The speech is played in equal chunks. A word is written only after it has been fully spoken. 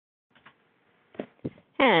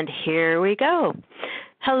And here we go.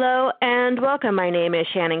 Hello and welcome. My name is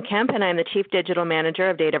Shannon Kemp, and I'm the Chief Digital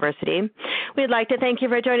Manager of Dataversity. We'd like to thank you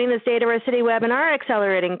for joining this Dataversity webinar,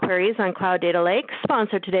 Accelerating Queries on Cloud Data Lake,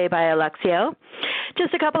 sponsored today by Alluxio.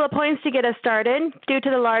 Just a couple of points to get us started. Due to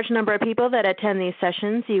the large number of people that attend these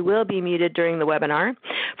sessions, you will be muted during the webinar.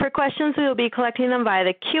 For questions, we will be collecting them via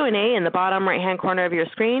the Q&A in the bottom right-hand corner of your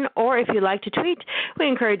screen, or if you'd like to tweet, we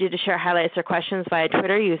encourage you to share highlights or questions via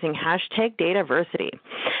Twitter using hashtag Dataversity.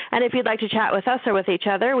 And if you'd like to chat with us or with each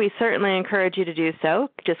other, we certainly encourage you to do so.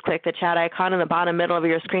 Just click the chat icon in the bottom middle of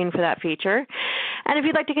your screen for that feature. And if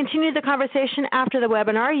you'd like to continue the conversation after the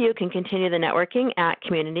webinar, you can continue the networking at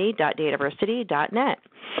community.dataversity.net.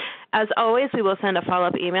 As always, we will send a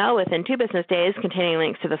follow-up email within 2 business days containing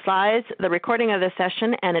links to the slides, the recording of this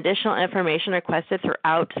session, and additional information requested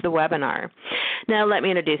throughout the webinar. Now let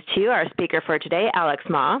me introduce to you our speaker for today, Alex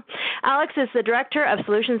Ma. Alex is the Director of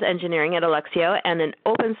Solutions Engineering at Alluxio and an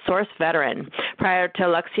open source veteran. Prior to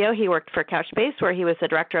Alluxio, he worked for Couchbase, where he was the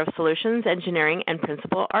Director of Solutions Engineering and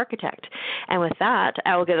Principal Architect. And with that,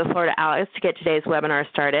 I will give the floor to Alex to get today's webinar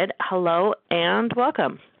started. Hello and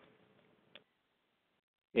welcome.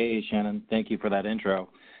 Hey, Shannon. Thank you for that intro.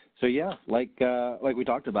 So yeah, like we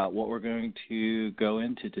talked about, what we're going to go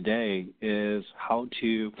into today is how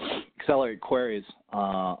to accelerate queries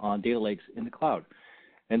on data lakes in the cloud.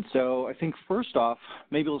 And so I think first off,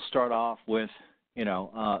 maybe we'll start off with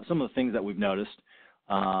some of the things that we've noticed,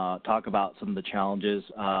 talk about some of the challenges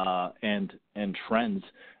and trends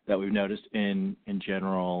that we've noticed in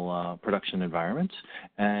general production environments,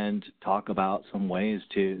 and talk about some ways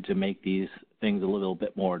to make these things a little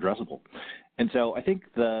bit more addressable. And so I think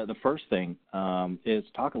the first thing is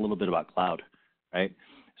talk a little bit about cloud, right?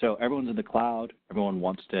 So everyone's in the cloud, everyone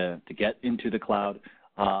wants to get into the cloud.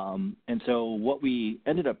 And so what we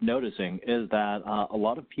ended up noticing is that a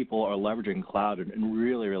lot of people are leveraging cloud in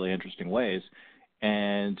really, really interesting ways.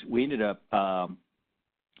 And we ended up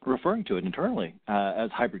referring to it internally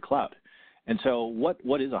as hybrid cloud. And so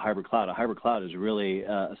what is a hybrid cloud? A hybrid cloud is really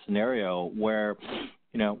a scenario where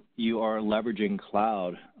you are leveraging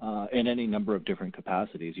cloud in any number of different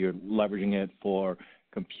capacities. You're leveraging it for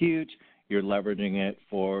compute. You're leveraging it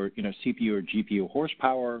for CPU or GPU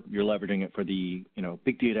horsepower. You're leveraging it for the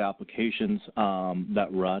big data applications that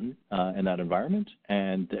run in that environment,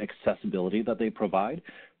 and the accessibility that they provide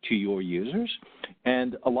to your users.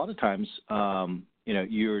 And a lot of times,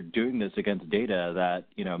 you're doing this against data that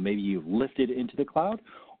maybe you've lifted into the cloud,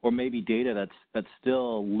 or maybe data that's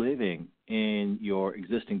still living in your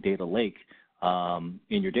existing data lake in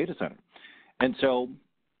your data center. And so,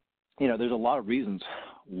 there's a lot of reasons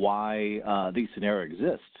why these scenarios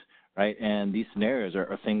exist, right? And these scenarios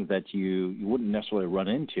are things that you wouldn't necessarily run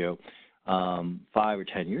into 5 or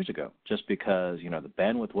 10 years ago, just because, the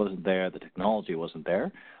bandwidth wasn't there, the technology wasn't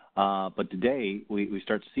there. But today, we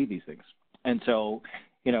start to see these things. And so,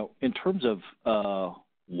 in terms of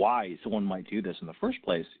why someone might do this in the first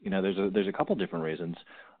place, there's a couple different reasons.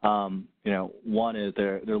 One is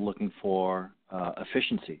they're looking for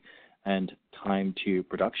efficiency and time to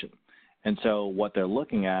production. And so what they're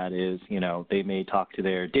looking at is, they may talk to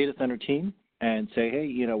their data center team and say,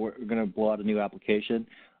 hey, we're going to blow out a new application.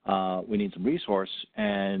 We need some resource,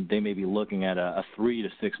 and they may be looking at a 3 to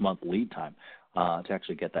 6 month lead time to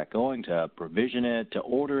actually get that going, to provision it, to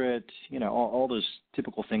order it, all those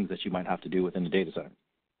typical things that you might have to do within the data center.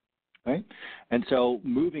 Right? And so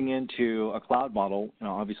moving into a cloud model,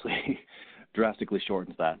 obviously drastically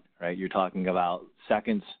shortens that, right? You're talking about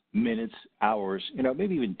seconds, minutes, hours,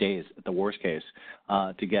 maybe even days at the worst case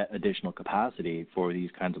to get additional capacity for these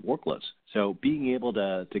kinds of workloads. So being able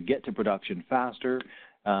to get to production faster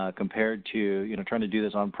compared to, trying to do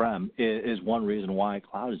this on-prem is one reason why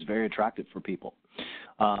cloud is very attractive for people.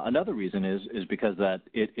 Another reason is because that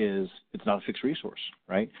it's not a fixed resource,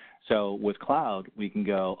 right? So with cloud, we can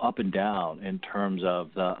go up and down in terms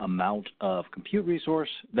of the amount of compute resource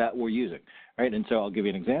that we're using, right? And so I'll give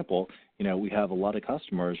you an example. We have a lot of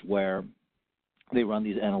customers where they run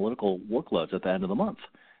these analytical workloads at the end of the month.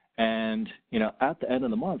 And, at the end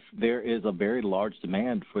of the month, there is a very large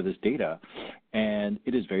demand for this data, and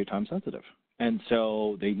it is very time sensitive. And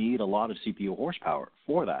so they need a lot of CPU horsepower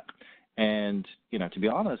for that. And, to be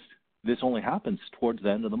honest, this only happens towards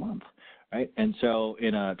the end of the month, right? And so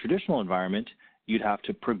in a traditional environment, you'd have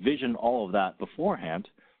to provision all of that beforehand,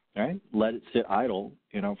 right? Let it sit idle,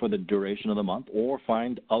 for the duration of the month, or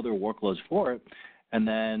find other workloads for it, and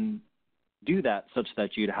then do that such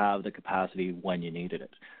that you'd have the capacity when you needed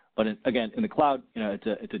it. But again, in the cloud,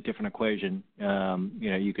 it's a different equation.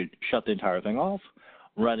 You could shut the entire thing off,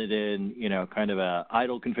 run it in, kind of a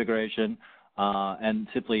idle configuration, and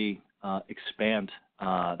simply expand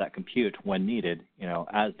that compute when needed,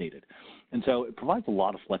 as needed. And so it provides a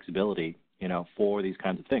lot of flexibility, for these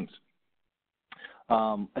kinds of things.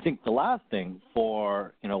 I think the last thing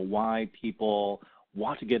for, why people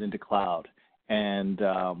want to get into cloud and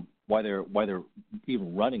why they're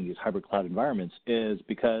even running these hybrid cloud environments is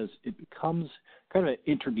because it becomes kind of an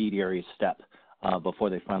intermediary step before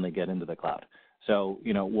they finally get into the cloud. So,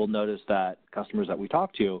 we'll notice that customers that we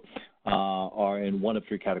talk to are in one of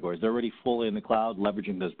three categories. They're already fully in the cloud,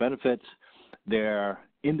 leveraging those benefits. They're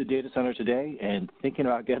in the data center today and thinking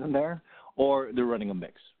about getting there, or they're running a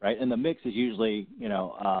mix, right? And the mix is usually,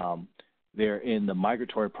 they're in the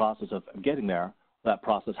migratory process of getting there. That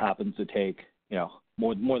process happens to take,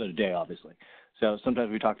 more than a day, obviously. So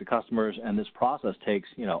sometimes we talk to customers, and this process takes,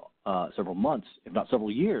 several months, if not several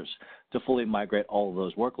years, to fully migrate all of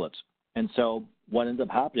those workloads. And so what ends up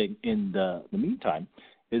happening in the meantime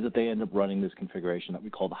is that they end up running this configuration that we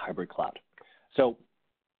call the hybrid cloud. So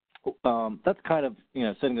that's kind of,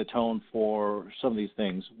 setting the tone for some of these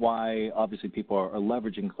things, why obviously people are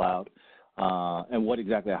leveraging cloud and what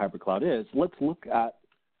exactly a hybrid cloud is. Let's look at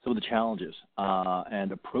some of the challenges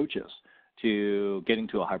and approaches to getting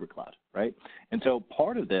to a hybrid cloud, right? And so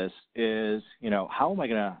part of this is, how am I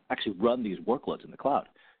going to actually run these workloads in the cloud?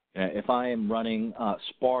 If I am running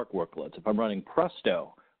Spark workloads, if I'm running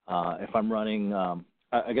Presto, if I'm running,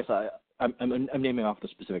 I guess I'm naming off the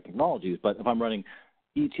specific technologies, but if I'm running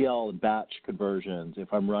ETL and batch conversions,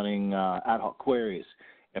 if I'm running ad hoc queries,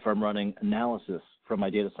 if I'm running analysis from my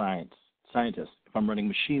data scientists, if I'm running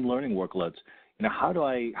machine learning workloads, how do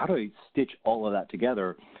I stitch all of that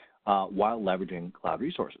together while leveraging cloud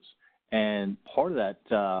resources? And part of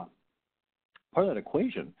that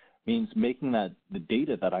equation means making the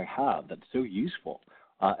data that I have that's so useful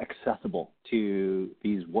accessible to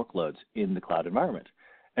these workloads in the cloud environment.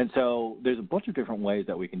 And so there's a bunch of different ways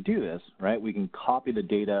that we can do this, right? We can copy the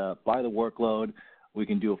data by the workload, we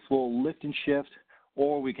can do a full lift and shift,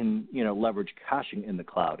 or we can, leverage caching in the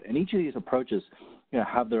cloud. And each of these approaches,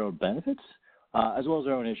 have their own benefits as well as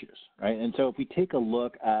their own issues, right? And so if we take a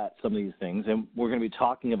look at some of these things, and we're going to be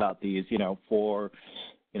talking about these, for,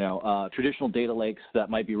 traditional data lakes that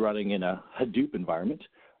might be running in a Hadoop environment,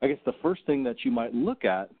 I guess the first thing that you might look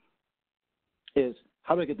at is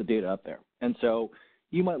how do I get the data up there? And so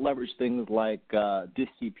you might leverage things like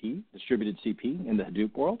DistCP, distributed CP in the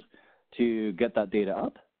Hadoop world, to get that data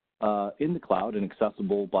up in the cloud and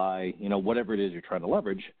accessible by whatever it is you're trying to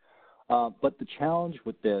leverage. But the challenge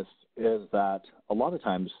with this is that a lot of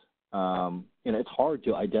times it's hard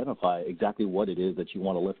to identify exactly what it is that you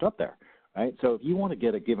want to lift up there, right? So if you want to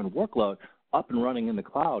get a given workload up and running in the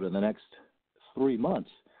cloud in the next 3 months,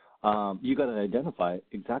 you got to identify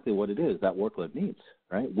exactly what it is that workload needs,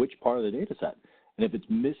 right? Which part of the data set. And if it's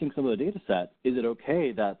missing some of the data set, is it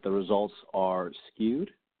okay that the results are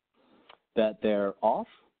skewed, that they're off,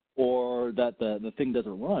 or that the thing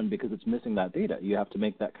doesn't run because it's missing that data? You have to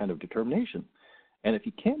make that kind of determination. And if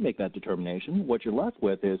you can't make that determination, what you're left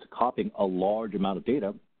with is copying a large amount of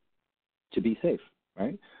data to be safe,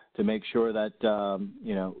 right? To make sure that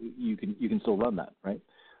you can still run that, right?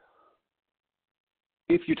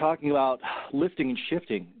 If you're talking about lifting and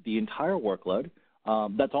shifting the entire workload,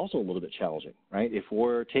 that's also a little bit challenging, right? If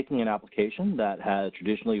we're taking an application that has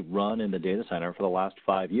traditionally run in the data center for the last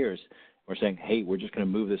 5 years, we're saying, hey, we're just going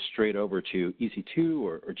to move this straight over to EC2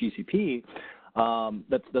 or GCP,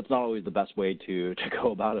 that's not always the best way to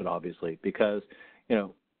go about it, obviously, because,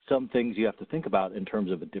 some things you have to think about in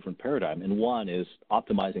terms of a different paradigm. And one is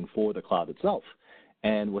optimizing for the cloud itself.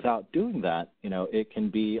 And without doing that, it can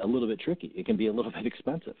be a little bit tricky. It can be a little bit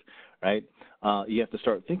expensive, right? You have to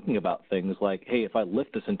start thinking about things like, hey, if I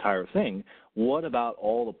lift this entire thing, what about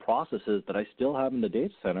all the processes that I still have in the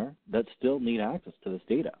data center that still need access to this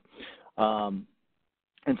data?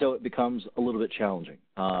 And so it becomes a little bit challenging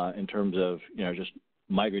in terms of, just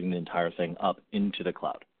migrating the entire thing up into the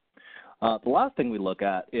cloud. The last thing we look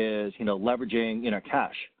at is, leveraging,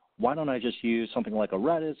 cache. Why don't I just use something like a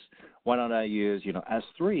Redis? Why don't I use,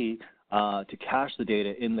 S3 to cache the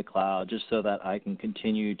data in the cloud just so that I can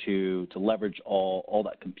continue to leverage all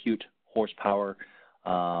that compute horsepower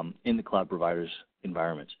in the cloud provider's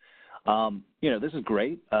environment? This is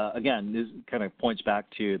great. Again, this kind of points back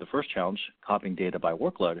to the first challenge, copying data by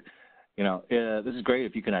workload. This is great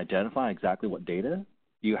if you can identify exactly what data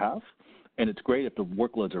you have, and it's great if the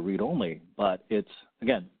workloads are read-only, but it's,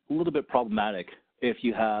 again, a little bit problematic if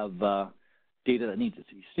you have data that needs to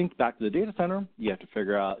be synced back to the data center. You have to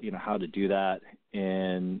figure out, how to do that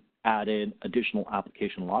and add in additional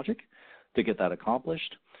application logic to get that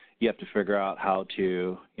accomplished. You have to figure out how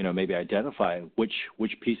to, maybe identify which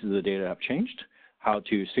pieces of the data have changed, how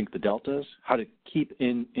to sync the deltas, how to keep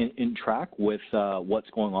in track with what's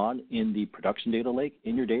going on in the production data lake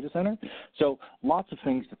in your data center. So lots of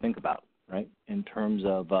things to think about, right, in terms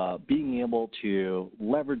of being able to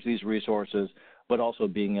leverage these resources, but also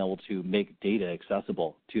being able to make data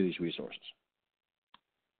accessible to these resources.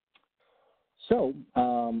 So,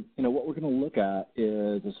 what we're going to look at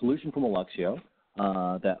is a solution from Alluxio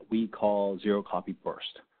that we call Zero Copy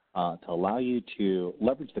Burst to allow you to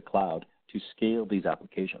leverage the cloud to scale these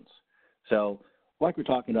applications. So, like we're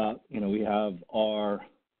talking about, we have our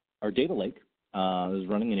data lake is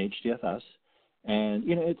running in HDFS, and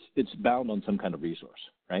it's bound on some kind of resource,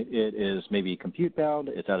 right? It is maybe compute bound,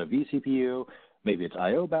 it's out of vCPU, maybe it's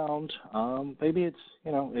I/O bound, maybe it's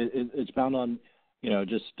it's bound on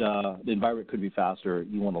just the environment could be faster.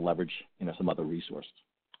 You want to leverage some other resources,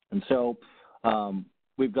 and so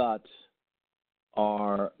we've got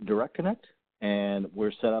our direct connect, and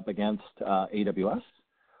we're set up against AWS,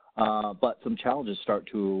 but some challenges start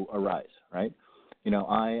to arise, right?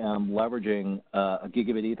 I am leveraging a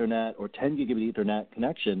gigabit Ethernet or 10 gigabit Ethernet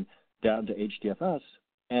connection down to HDFS,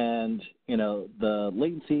 and the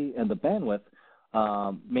latency and the bandwidth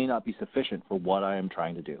may not be sufficient for what I am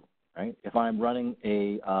trying to do, right? If I'm running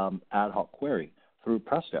a ad hoc query through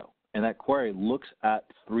Presto, and that query looks at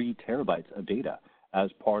 3 terabytes of data as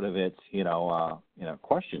part of its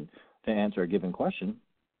question to answer a given question,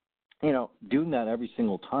 doing that every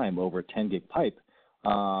single time over a 10 gig pipe,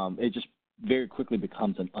 it just very quickly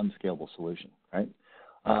becomes an unscalable solution, right?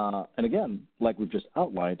 And again, like we've just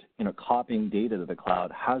outlined, copying data to the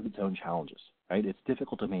cloud has its own challenges, right? It's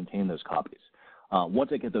difficult to maintain those copies.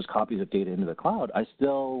 Once I get those copies of data into the cloud, I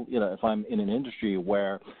still, if I'm in an industry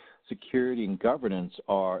where security and governance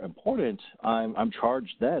are important, I'm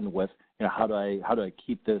charged then with, how do I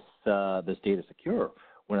keep this data secure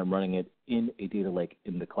when I'm running it in a data lake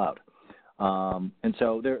in the cloud? And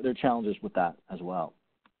so there are challenges with that as well.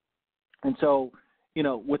 And so,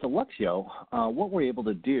 with Alluxio, what we're able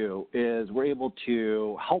to do is we're able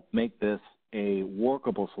to help make this a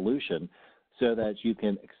workable solution so that you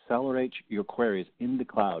can accelerate your queries in the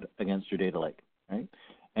cloud against your data lake, right?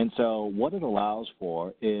 And so what it allows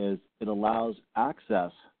for is it allows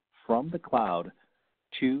access from the cloud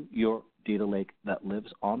to your data lake that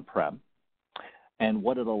lives on-prem. And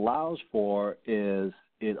what it allows for is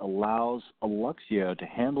it allows Alluxio to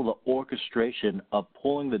handle the orchestration of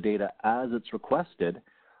pulling the data as it's requested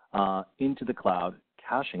into the cloud,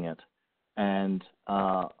 caching it, and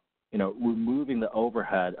removing the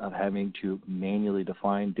overhead of having to manually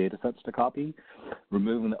define data sets to copy,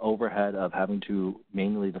 removing the overhead of having to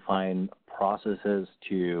manually define processes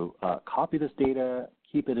to copy this data,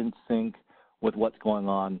 keep it in sync with what's going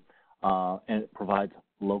on, and it provides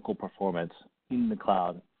local performance in the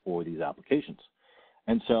cloud for these applications.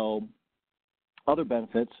 And so other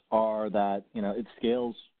benefits are that, it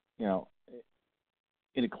scales,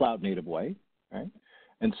 in a cloud-native way, right?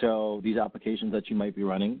 And so these applications that you might be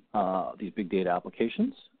running, these big data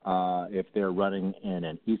applications, if they're running in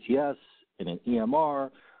an ECS, in an EMR,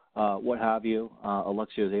 what have you,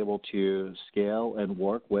 Alluxio is able to scale and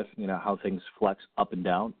work with, how things flex up and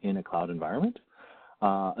down in a cloud environment.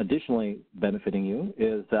 Additionally, benefiting you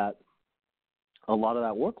is that a lot of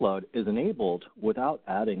that workload is enabled without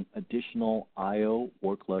adding additional I/O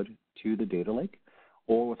workload to the data lake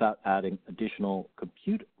or without adding additional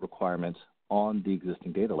compute requirements on the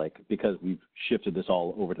existing data lake, because we've shifted this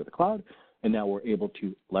all over to the cloud, and now we're able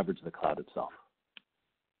to leverage the cloud itself.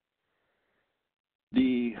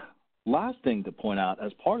 The last thing to point out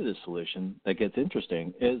as part of this solution that gets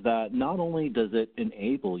interesting is that not only does it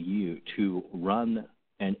enable you to run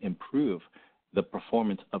and improve the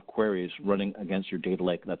performance of queries running against your data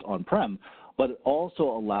lake that's on-prem, but it also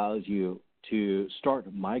allows you to start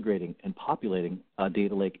migrating and populating a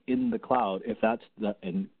data lake in the cloud if that's the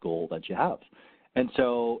end goal that you have. And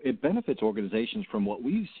so it benefits organizations from what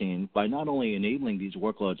we've seen by not only enabling these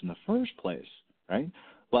workloads in the first place, right,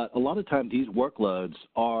 but a lot of times these workloads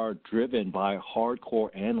are driven by hardcore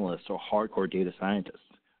analysts or hardcore data scientists,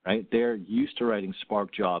 right? They're used to writing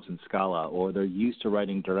Spark jobs in Scala, or they're used to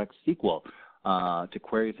writing direct SQL to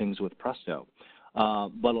query things with Presto.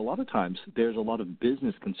 But a lot of times there's a lot of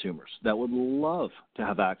business consumers that would love to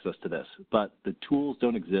have access to this, but the tools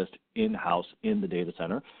don't exist in-house in the data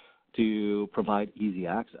center to provide easy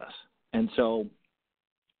access. And so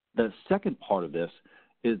the second part of this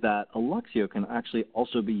is that Alluxio can actually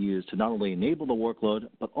also be used to not only enable the workload,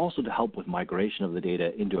 but also to help with migration of the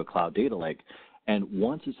data into a cloud data lake. And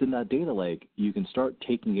once it's in that data lake, you can start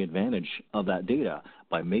taking advantage of that data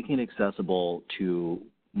by making it accessible to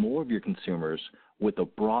more of your consumers with a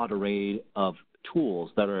broad array of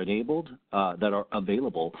tools that are enabled, that are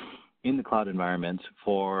available in the cloud environment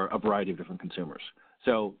for a variety of different consumers.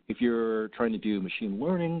 So if you're trying to do machine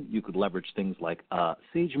learning, you could leverage things like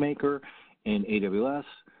SageMaker in AWS.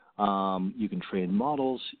 You can train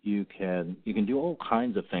models. You can do all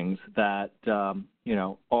kinds of things that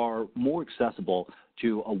are more accessible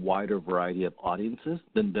to a wider variety of audiences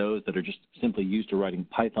than those that are just simply used to writing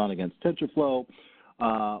Python against TensorFlow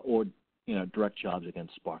or direct jobs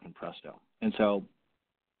against Spark and Presto. And so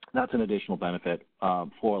that's an additional benefit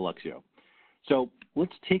for Alluxio. So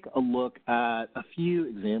let's take a look at a few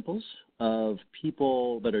examples of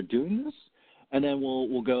people that are doing this, and then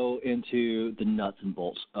we'll go into the nuts and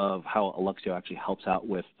bolts of how Alluxio actually helps out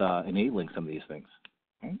with enabling some of these things.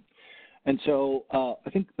 Okay? And so I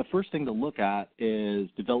think the first thing to look at is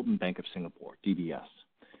Development Bank of Singapore, DBS.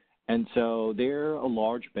 And so they're a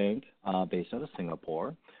large bank based out of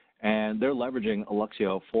Singapore, and they're leveraging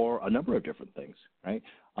Alluxio for a number of different things, right?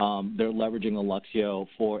 They're leveraging Alluxio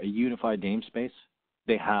for a unified namespace.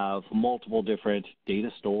 They have multiple different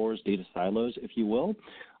data stores, data silos, if you will,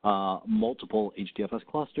 multiple HDFS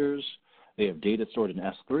clusters. They have data stored in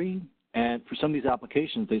S3. And for some of these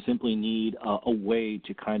applications, they simply need a way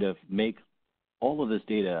to kind of make all of this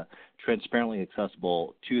data transparently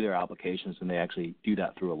accessible to their applications, and they actually do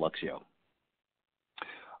that through Alluxio.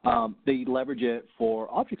 They leverage it for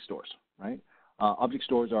object stores, right? Object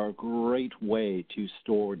stores are a great way to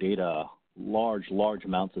store data, large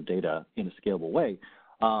amounts of data in a scalable way.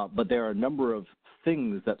 But there are a number of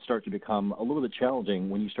things that start to become a little bit challenging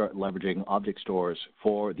when you start leveraging object stores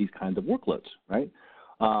for these kinds of workloads, right?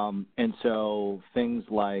 And so things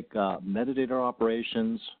like metadata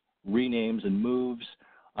operations, renames and moves,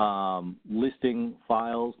 listing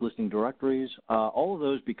files, listing directories, all of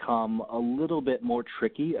those become a little bit more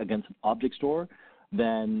tricky against an object store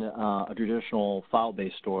than a traditional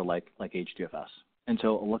file-based store like HDFS. And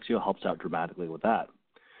so Alluxio helps out dramatically with that.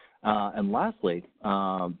 And lastly,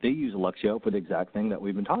 they use Alluxio for the exact thing that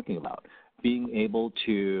we've been talking about, being able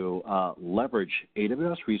to leverage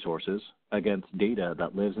AWS resources against data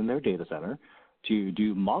that lives in their data center to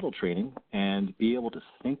do model training and be able to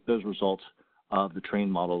sync those results of the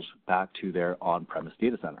trained models back to their on-premise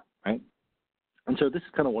data center, right? And so this is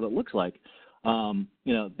kind of what it looks like.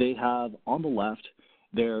 They have on the left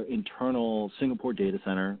their internal Singapore data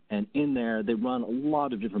center, and in there they run a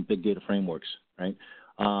lot of different big data frameworks, right?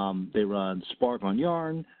 They run Spark on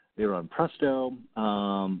Yarn, they run Presto,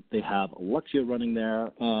 they have Alluxio running there,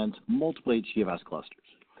 and multiple HDFS clusters.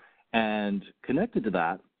 And connected to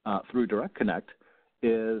that through Direct Connect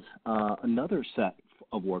is another set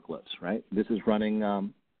of workloads, right? This is running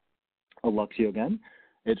Alluxio again.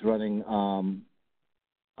 It's running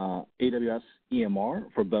AWS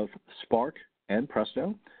EMR for both Spark and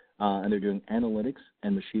Presto, and they're doing analytics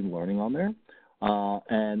and machine learning on there.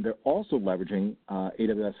 And they're also leveraging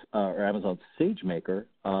AWS or Amazon SageMaker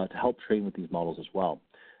to help train with these models as well.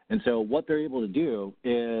 And so what they're able to do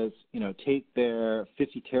is, take their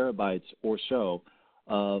 50 terabytes or so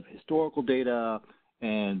of historical data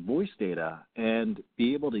and voice data and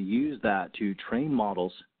be able to use that to train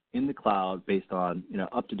models in the cloud based on,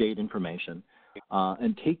 up-to-date information,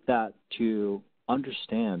 and take that to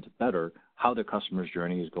understand better how their customer's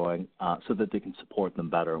journey is going so that they can support them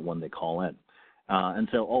better when they call in. And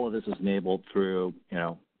so all of this is enabled through,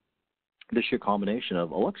 the sheer combination of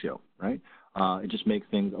Alluxio, right? It just makes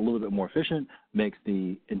things a little bit more efficient, makes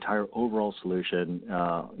the entire overall solution,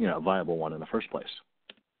 a viable one in the first place.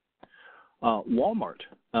 Walmart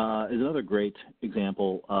is another great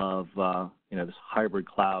example of, this hybrid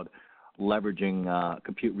cloud leveraging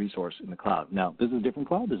compute resource in the cloud. Now, this is a different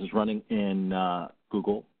cloud. This is running in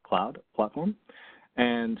Google Cloud Platform.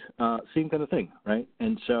 And same kind of thing, right?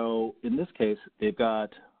 And so in this case, they've got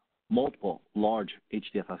multiple large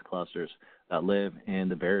HDFS clusters that live in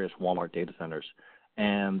the various Walmart data centers.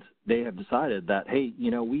 And they have decided that, hey,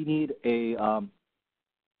 we need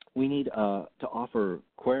to offer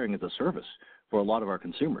querying as a service for a lot of our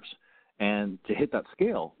consumers. And to hit that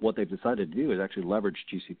scale, what they've decided to do is actually leverage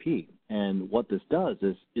GCP. And what this does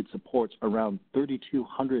is it supports around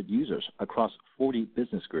 3,200 users across 40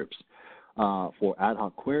 business groups for ad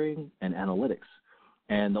hoc querying and analytics.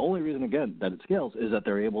 And the only reason, again, that it scales is that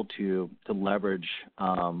they're able to leverage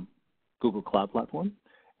Google Cloud Platform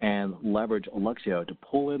and leverage Alluxio to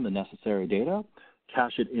pull in the necessary data,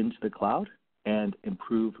 cache it into the cloud, and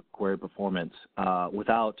improve query performance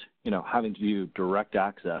without, having to do direct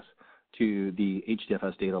access to the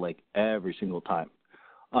HDFS data lake every single time.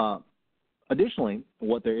 Additionally,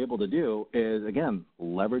 what they're able to do is, again,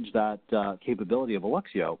 leverage that capability of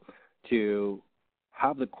Alluxio to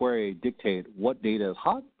have the query dictate what data is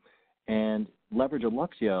hot and leverage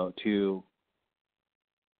Alluxio to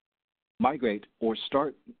migrate or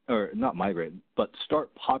start, or not migrate, but start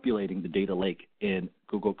populating the data lake in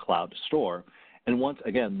Google Cloud Store. And once,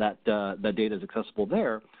 again, that data is accessible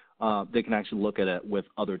there, they can actually look at it with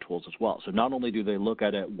other tools as well. So not only do they look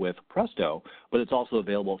at it with Presto, but it's also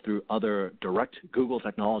available through other direct Google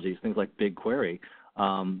technologies, things like BigQuery,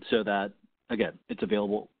 so that, again, it's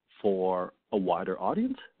available for a wider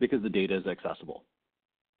audience because the data is accessible.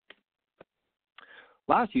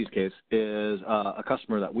 Last use case is a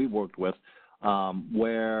customer that we worked with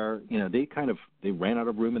where they ran out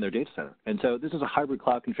of room in their data center. And so this is a hybrid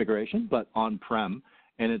cloud configuration, but on-prem.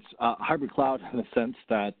 And it's a hybrid cloud in the sense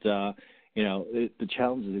that, the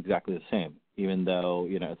challenge is exactly the same, even though,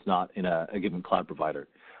 it's not in a given cloud provider.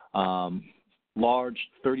 Large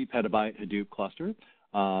 30 petabyte Hadoop cluster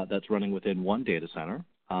that's running within one data center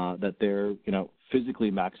that they're,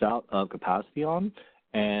 physically maxed out of capacity on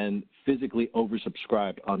and physically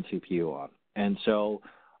oversubscribed on CPU on. And so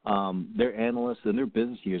their analysts and their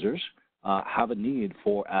business users have a need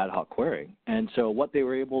for ad hoc querying. And so what they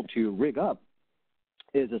were able to rig up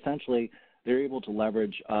is essentially they're able to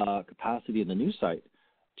leverage capacity in the new site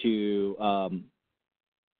to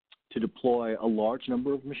deploy a large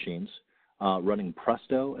number of machines running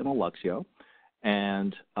Presto and Alluxio.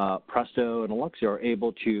 And Presto and Alluxio are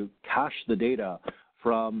able to cache the data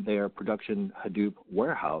from their production Hadoop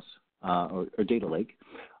warehouse or data lake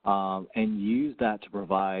and use that to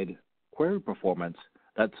provide query performance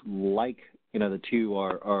that's like, the two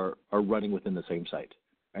are running within the same site,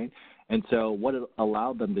 right? And so what it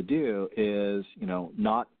allowed them to do is,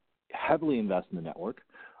 not heavily invest in the network,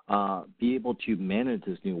 be able to manage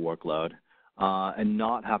this new workload, and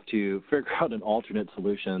not have to figure out an alternate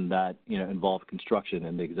solution that, involved construction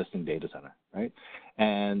in the existing data center, right?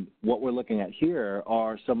 And what we're looking at here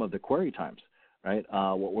are some of the query times, right?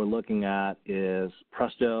 What we're looking at is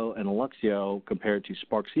Presto and Alluxio compared to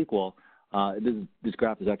Spark SQL. This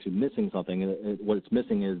graph is actually missing something. What it's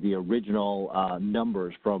missing is the original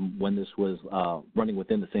numbers from when this was running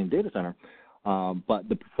within the same data center. But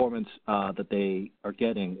the performance that they are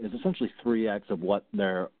getting is essentially 3x of what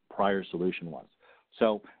their prior solution was.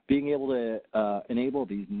 So being able to enable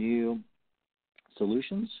these new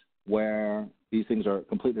solutions where these things are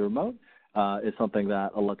completely remote is something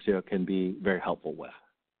that Alluxio can be very helpful with.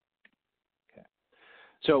 Okay.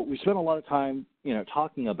 So we spent a lot of time,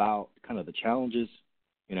 talking about kind of the challenges,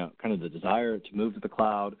 kind of the desire to move to the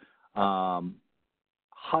cloud,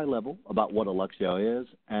 high level about what Alluxio is,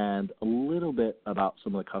 and a little bit about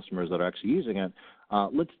some of the customers that are actually using it.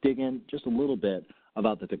 Let's dig in just a little bit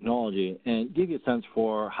about the technology and give you a sense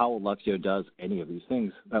for how Alluxio does any of these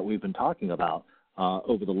things that we've been talking about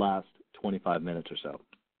over the last 25 minutes or so.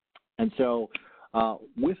 And so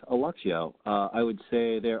with Alluxio, I would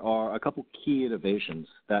say there are a couple key innovations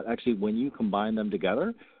that actually, when you combine them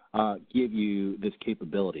together, give you this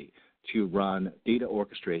capability to run data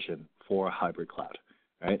orchestration for a hybrid cloud,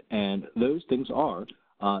 right? And those things are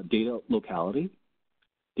data locality,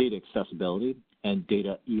 data accessibility, and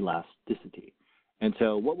data elasticity. And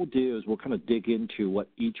so what we'll do is we'll kind of dig into what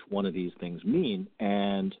each one of these things mean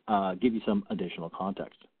and give you some additional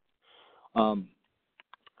context.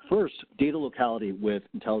 First, data locality with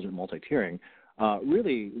intelligent multi-tiering.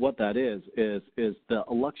 Really what that is the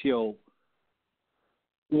Alluxio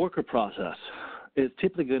worker process is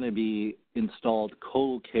typically going to be installed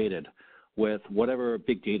co-located with whatever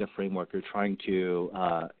big data framework you're trying to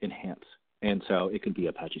enhance. And so it could be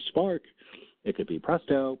Apache Spark, it could be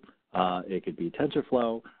Presto, it could be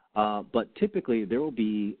TensorFlow, but typically there will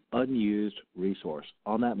be unused resource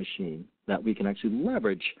on that machine that we can actually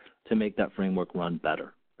leverage to make that framework run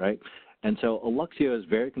better, right? And so Alluxio is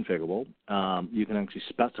very configurable. You can actually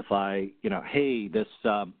specify, hey,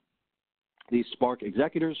 these Spark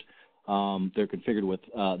executors, they're configured with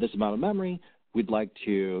this amount of memory. We'd like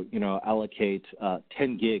to, allocate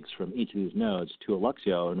 10 gigs from each of these nodes to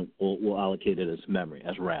Alluxio, and we'll allocate it as memory,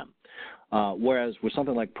 as RAM. Whereas with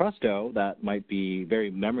something like Presto that might be very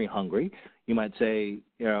memory hungry, you might say,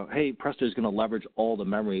 hey, Presto is going to leverage all the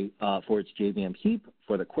memory for its JVM heap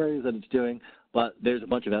for the queries that it's doing, but there's a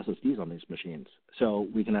bunch of SSDs on these machines. So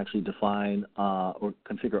we can actually define or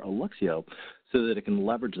configure Alluxio so that it can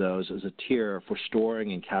leverage those as a tier for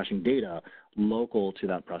storing and caching data local to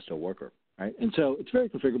that Presto worker, right? And so it's very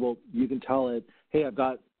configurable. You can tell it, hey, I've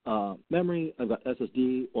got memory, I've got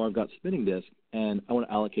SSD, or I've got spinning disk, and I want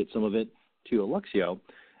to allocate some of it to Alluxio.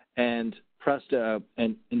 And Presto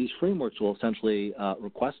and these frameworks will essentially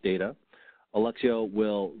request data. Alluxio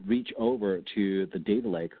will reach over to the data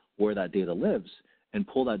lake where that data lives and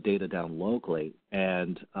pull that data down locally.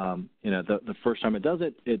 And the first time it does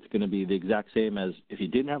it, it's going to be the exact same as if you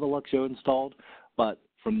didn't have Alluxio installed. But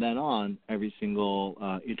from then on, every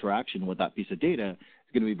single interaction with that piece of data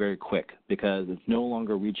is going to be very quick because it's no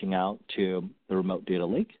longer reaching out to the remote data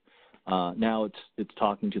lake. Now it's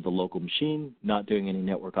talking to the local machine, not doing any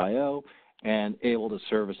network I/O, and able to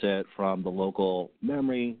service it from the local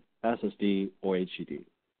memory, SSD, or HDD.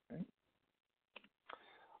 Right?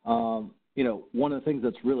 One of the things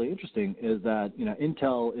that's really interesting is that,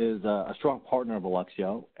 Intel is a strong partner of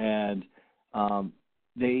Alluxio, and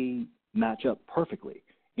they match up perfectly,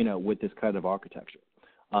 with this kind of architecture.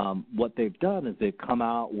 What they've done is they've come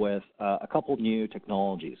out with a couple new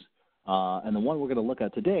technologies. And the one we're going to look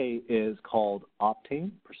at today is called Optane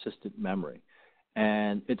Persistent Memory.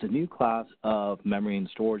 And it's a new class of memory and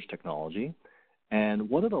storage technology. And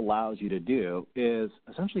what it allows you to do is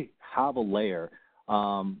essentially have a layer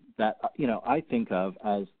that, I think of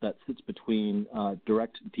as that sits between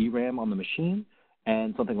direct DRAM on the machine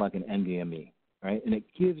and something like an NVMe, right? And it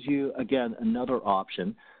gives you, again, another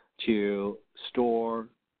option to store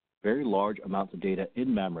very large amounts of data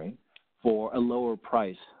in memory for a lower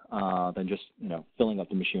price than just, filling up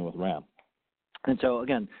the machine with RAM. And so,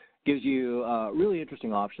 again, gives you really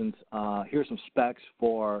interesting options. Here's some specs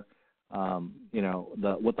for,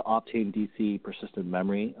 what the Optane DC persistent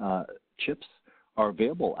memory chips are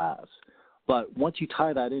available as. But once you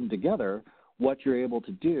tie that in together, what you're able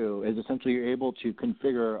to do is essentially you're able to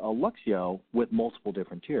configure Alluxio with multiple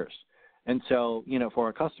different tiers. And so, for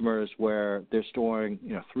our customers where they're storing,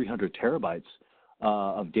 300 terabytes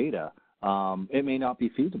of data, it may not be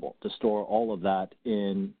feasible to store all of that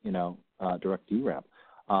in, direct DRAM.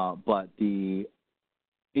 But the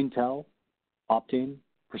Intel Optane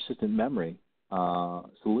persistent memory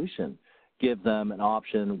solution give them an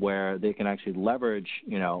option where they can actually leverage,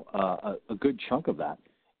 a good chunk of that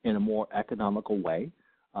in a more economical way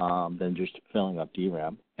than just filling up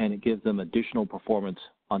DRAM, and it gives them additional performance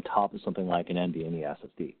on top of something like an NVMe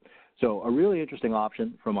SSD. So a really interesting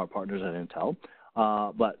option from our partners at Intel,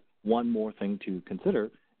 but one more thing to consider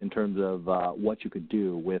in terms of what you could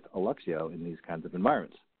do with Alluxio in these kinds of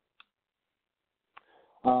environments.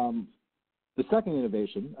 The second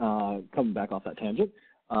innovation, coming back off that tangent,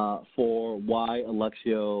 for why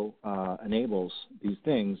Alluxio enables these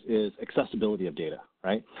things is accessibility of data,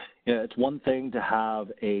 right? It's one thing to have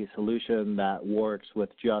a solution that works with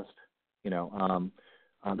just,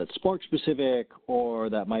 that's Spark specific or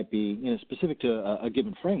that might be, specific to a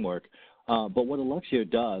given framework. But what Alluxio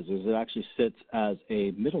does is it actually sits as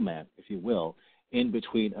a middleman, if you will, in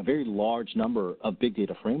between a very large number of big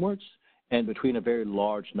data frameworks and between a very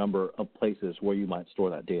large number of places where you might store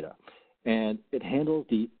that data. And it handles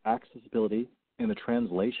the accessibility and the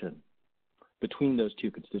translation between those two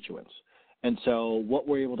constituents. And so what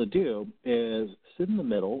we're able to do is sit in the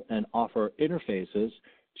middle and offer interfaces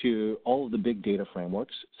to all of the big data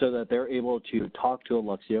frameworks so that they're able to talk to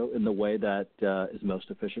Alluxio in the way that is most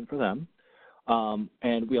efficient for them.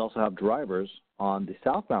 And we also have drivers on the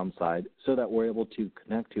southbound side so that we're able to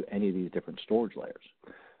connect to any of these different storage layers.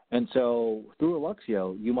 And so through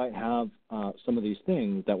Alluxio, you might have some of these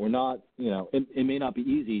things that were not, it may not be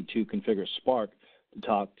easy to configure Spark to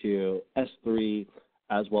talk to S3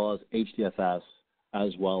 as well as HDFS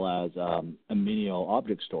as well as a Minio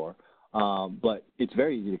object store. But it's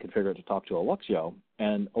very easy to configure to talk to Alluxio,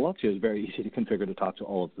 and Alluxio is very easy to configure to talk to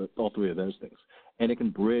all three of those things. And it can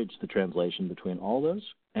bridge the translation between all those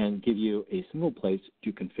and give you a single place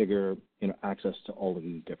to configure access to all of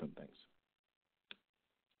these different things.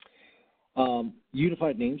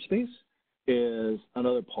 Unified namespace is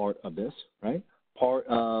another part of this, right? Part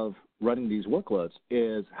of running these workloads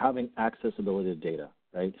is having accessibility to data,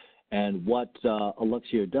 right? And what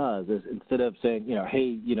Alluxio does is instead of saying,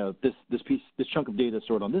 hey, this chunk of data is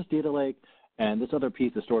stored on this data lake, and this other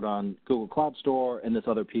piece is stored on Google Cloud Store, and this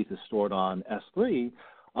other piece is stored on S3,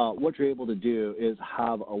 what you're able to do is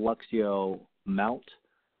have Alluxio mount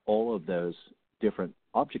all of those different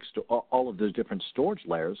all of those different storage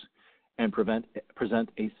layers and present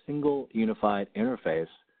a single unified interface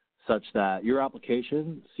such that your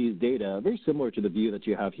application sees data very similar to the view that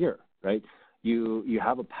you have here, right? You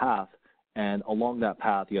have a path, and along that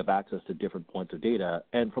path, you have access to different points of data.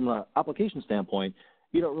 And from an application standpoint,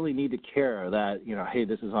 you don't really need to care that, hey,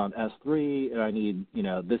 this is on S3, and I need,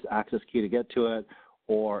 this access key to get to it,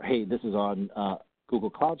 or, hey, this is on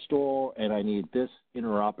Google Cloud Store, and I need this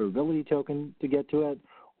interoperability token to get to it,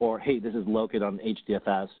 or, hey, this is located on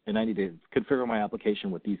HDFS, and I need to configure my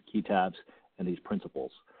application with these key tabs and these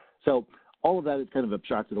principles. So all of that is kind of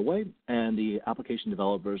abstracted away, and the application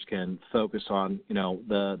developers can focus on,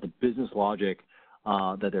 the business logic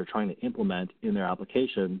that they're trying to implement in their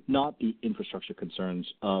application, not the infrastructure concerns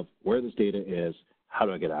of where this data is, how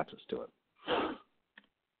do I get access to it.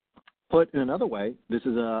 Put in another way, this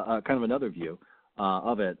is a kind of another view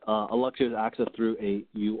of it. Alluxio is accessed through a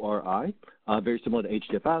URI, very similar to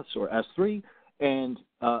HDFS or S3, and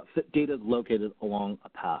data is located along a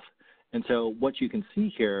path. And so what you can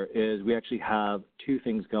see here is we actually have two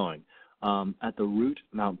things going. At the root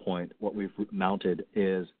mount point, what we've mounted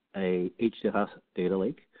is a HDFS data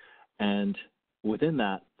lake, and within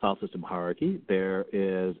that file system hierarchy, there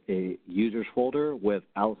is a users folder with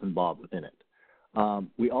Alice and Bob within it.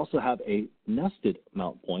 We also have a nested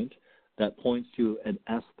mount point that points to an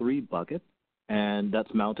S3 bucket, and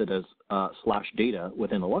that's mounted as /data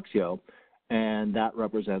within Alluxio, and that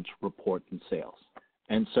represents report and sales.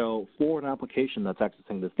 And so for an application that's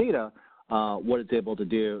accessing this data, what it's able to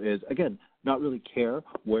do is, again, not really care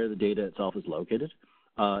where the data itself is located.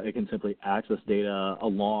 It can simply access data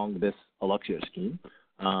along this Alluxio scheme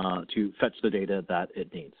to fetch the data that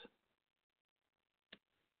it needs.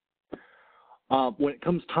 When it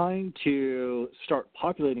comes time to start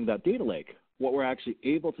populating that data lake, what we're actually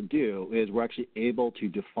able to do is we're actually able to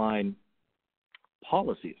define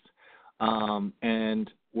policies. And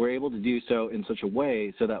we're able to do so in such a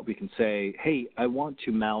way so that we can say, hey, I want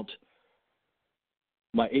to mount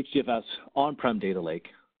my HDFS on-prem data lake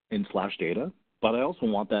in /data, but I also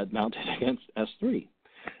want that mounted against S3.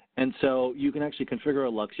 And so you can actually configure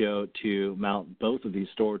Alluxio to mount both of these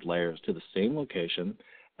storage layers to the same location,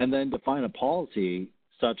 and then define a policy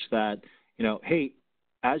such that, hey,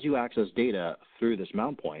 as you access data through this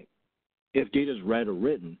mount point, if data is read or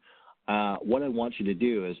written, what I want you to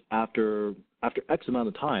do is after X amount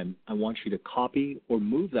of time, I want you to copy or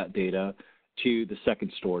move that data to the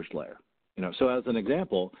second storage layer. So as an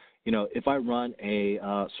example, if I run a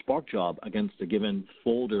Spark job against a given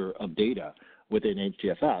folder of data within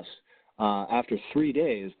HDFS, after 3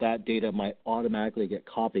 days, that data might automatically get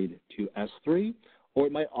copied to S3, or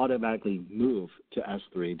it might automatically move to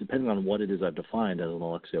S3, depending on what it is I've defined as an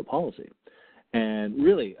Alluxio policy. And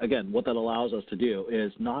really, again, what that allows us to do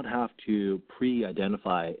is not have to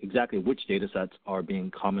pre-identify exactly which data sets are being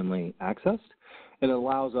commonly accessed. It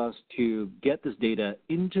allows us to get this data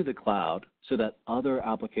into the cloud so that other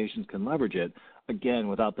applications can leverage it, again,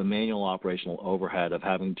 without the manual operational overhead of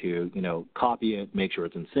having to, copy it, make sure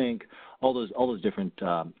it's in sync, all those different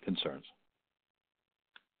concerns.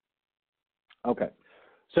 Okay.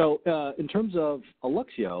 So in terms of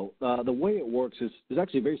Alluxio, the way it works is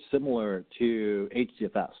actually very similar to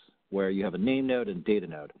HDFS, where you have a name node and data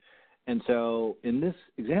node. And so in this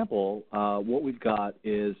example, what we've got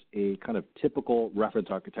is a kind of typical reference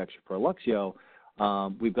architecture for Alluxio.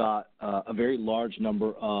 We've got a very large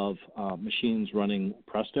number of machines running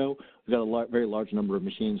Presto. We've got a very large number of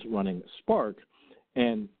machines running Spark,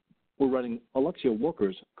 and we're running Alluxio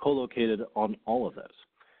workers co-located on all of those.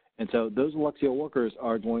 And so those Alluxio workers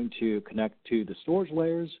are going to connect to the storage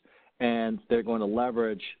layers, and they're going to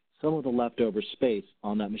leverage some of the leftover space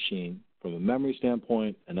on that machine from a memory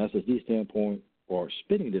standpoint, an SSD standpoint, or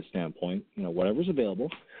spinning disk standpoint, whatever's available,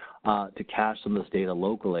 to cache some of this data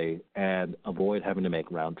locally and avoid having to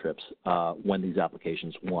make round trips when these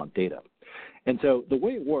applications want data. And so the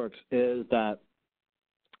way it works is that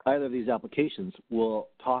either of these applications will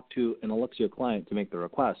talk to an Alluxio client to make the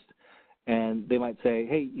request, and they might say,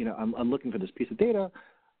 hey, I'm looking for this piece of data.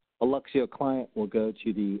 Alluxio client will go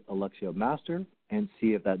to the Alluxio master and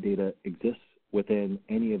see if that data exists within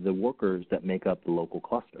any of the workers that make up the local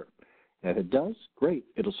cluster. And if it does, great,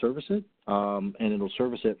 it'll service it, and it'll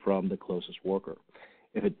service it from the closest worker.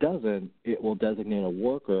 If it doesn't, it will designate a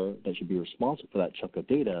worker that should be responsible for that chunk of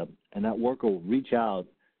data, and that worker will reach out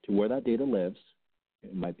to where that data lives.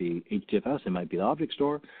 It might be HDFS, it might be the object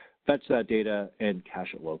store, fetch that data, and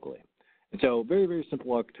cache it locally. And so very, very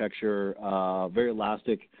simple architecture, very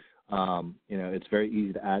elastic. It's very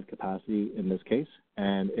easy to add capacity in this case.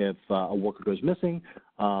 And if a worker goes missing,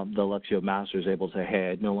 the Alluxio master is able to say,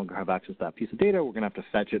 hey, I no longer have access to that piece of data. We're going to have to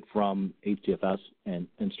fetch it from HDFS and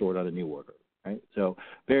store it on a new worker, right? So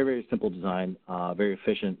very, very simple design, very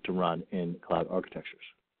efficient to run in cloud architectures.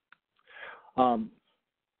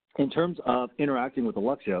 In terms of interacting with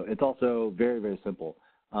Alluxio, it's also very, very simple.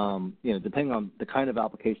 Depending on the kind of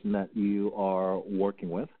application that you are working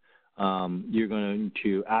with, you're going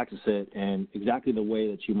to access it in exactly the way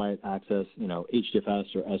that you might access,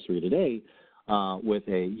 HDFS or S3 today with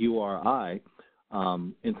a URI.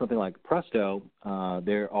 In something like Presto,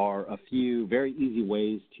 there are a few very easy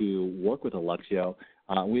ways to work with Alluxio.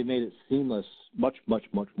 We've made it seamless, much, much,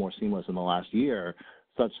 much more seamless in the last year,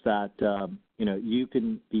 such that, you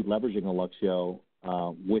can be leveraging Alluxio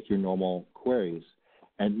with your normal queries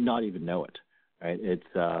and not even know it, right? It's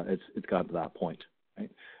gotten to that point,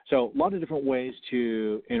 right? So a lot of different ways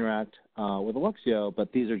to interact with Alluxio,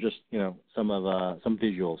 but these are just, some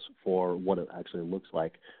visuals for what it actually looks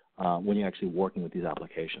like when you're actually working with these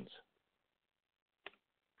applications.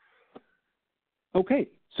 Okay,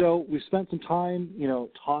 so we've spent some time,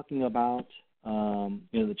 talking about,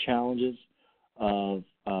 the challenges of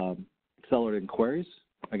accelerating queries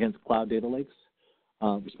against cloud data lakes.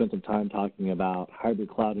 We spent some time talking about hybrid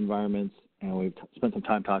cloud environments, and we've spent some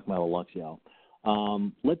time talking about Alluxio.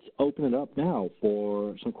 Let's open it up now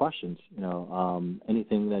for some questions.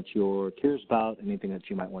 Anything that you're curious about, anything that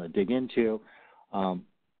you might want to dig into.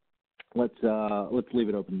 Let's leave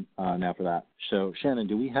it open now for that. So, Shannon,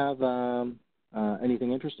 do we have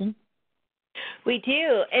anything interesting? We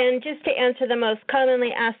do. And just to answer the most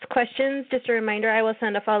commonly asked questions, just a reminder, I will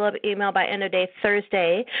send a follow-up email by end of day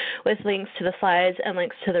Thursday with links to the slides and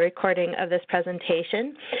links to the recording of this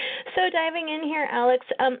presentation. So diving in here, Alex,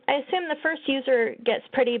 I assume the first user gets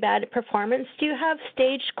pretty bad performance. Do you have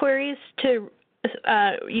staged queries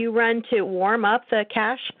you run to warm up the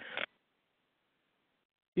cache?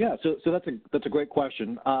 Yeah, so that's a great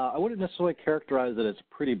question. I wouldn't necessarily characterize it as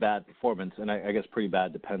pretty bad performance, and I guess pretty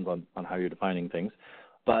bad depends on how you're defining things.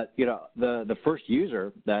 But the first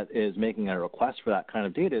user that is making a request for that kind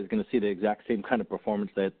of data is going to see the exact same kind of performance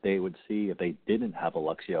that they would see if they didn't have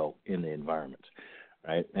Alluxio in the environment,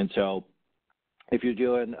 right? And so if you're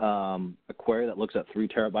doing a query that looks at 3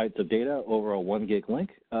 terabytes of data over a 1 gig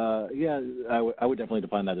link, yeah, I would definitely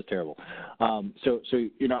define that as terrible. So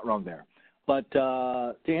you're not wrong there. But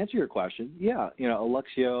to answer your question, yeah,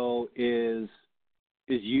 Alluxio is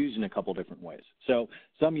used in a couple different ways. So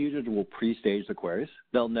some users will pre-stage the queries.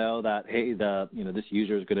 They'll know that, hey, this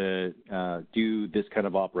user is going to do this kind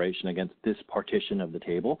of operation against this partition of the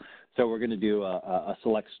table. So we're going to do a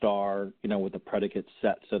select star, with a predicate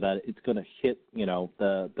set so that it's going to hit,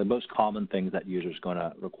 the most common things that user is going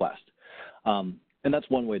to request. And that's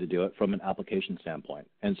one way to do it from an application standpoint.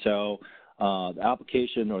 And so the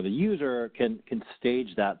application or the user can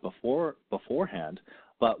stage that beforehand,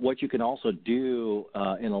 but what you can also do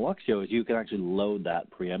in Alluxio is you can actually load that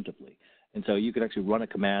preemptively. And so you can actually run a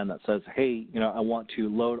command that says, hey, I want to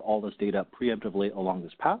load all this data preemptively along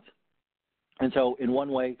this path. And so in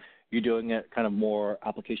one way, you're doing it kind of more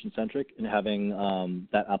application-centric and having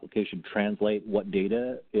that application translate what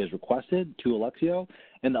data is requested to Alluxio.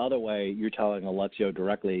 And the other way, you're telling Alluxio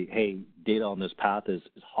directly, hey, data on this path is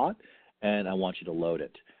hot, and I want you to load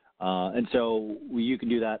it. And so you can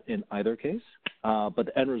do that in either case, but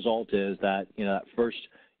the end result is that that first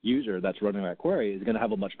user that's running that query is going to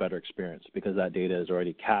have a much better experience because that data is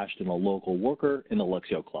already cached in a local worker in the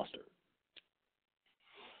Alluxio cluster.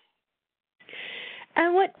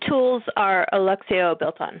 And what tools are Alluxio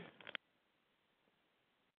built on?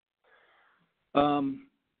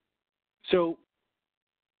 So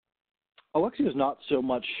Alluxio is not so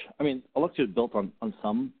much, Alluxio is built on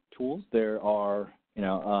some tools. There are,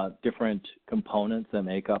 different components that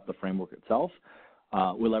make up the framework itself.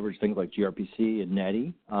 We leverage things like gRPC and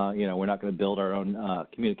Netty. We're not going to build our own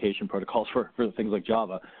communication protocols for things like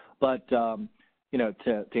Java. But, to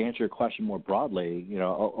answer your question more broadly,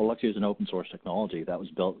 Alluxio is an open source technology that was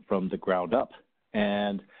built from the ground up.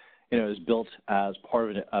 And, it was built as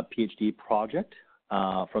part of a PhD project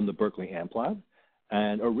from the Berkeley AMP Lab.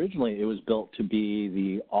 And originally, it was built to be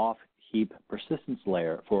the off-heap persistence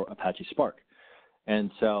layer for Apache Spark.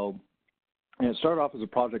 And so it started off as a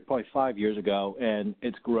project probably 5 years ago, and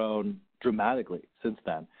it's grown dramatically since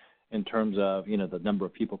then in terms of, the number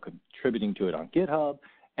of people contributing to it on GitHub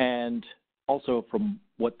and also from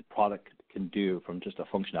what the product can do from just a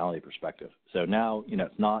functionality perspective. So now,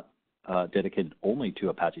 it's not dedicated only to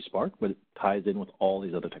Apache Spark, but it ties in with all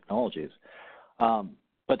these other technologies.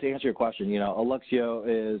 But to answer your question, Alluxio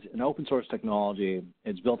is an open source technology.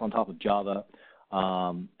 It's built on top of Java,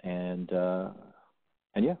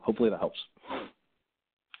 and yeah, hopefully that helps.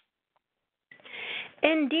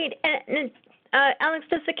 Indeed. And Alex,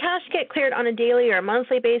 does the cache get cleared on a daily or a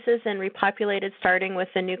monthly basis and repopulated starting with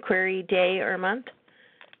the new query day or month?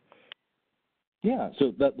 Yeah,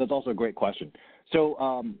 so that's also a great question. So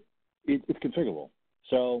it's configurable.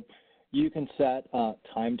 So you can set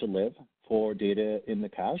time to live for data in the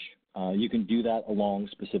cache. You can do that along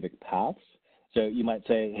specific paths. So you might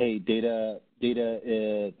say, hey, data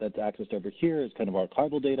that's accessed over here is kind of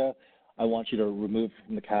archival data. I want you to remove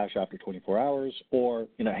from the cache after 24 hours. Or,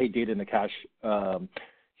 hey, data in the cache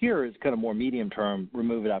here is kind of more medium term,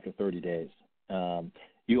 remove it after 30 days.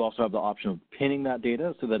 You also have the option of pinning that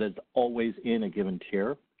data so that it's always in a given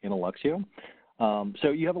tier in Alluxio. So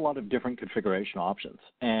you have a lot of different configuration options.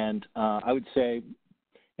 And I would say,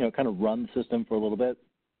 kind of run the system for a little bit,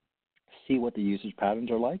 see what the usage patterns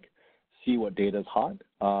are like, see what data is hot.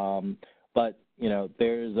 But,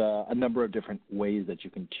 there's a number of different ways that you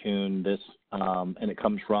can tune this, and it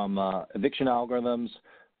comes from eviction algorithms,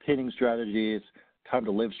 pinning strategies, time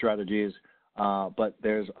to live strategies, but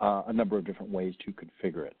there's a number of different ways to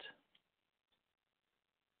configure it.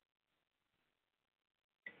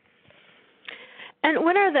 And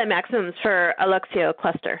what are the maximums for Alluxio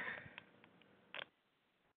cluster?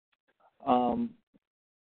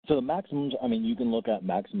 So the maximums, you can look at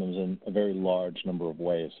maximums in a very large number of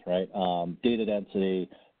ways, right? Data density,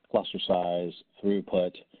 cluster size,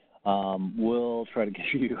 throughput. We'll try to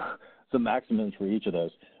give you some maximums for each of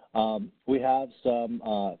those. We have some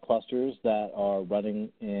clusters that are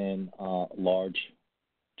running in large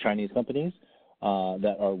Chinese companies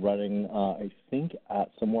that are running, I think, at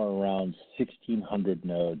somewhere around 1,600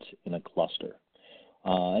 nodes in a cluster.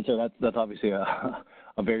 And so that's obviously a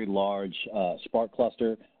very large Spark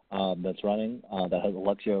cluster that's running that has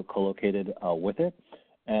Alluxio co-located with it.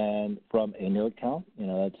 And from a node count,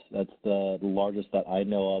 that's the largest that I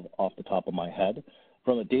know of off the top of my head.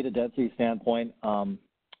 From a data density standpoint,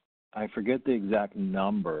 I forget the exact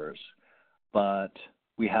numbers, but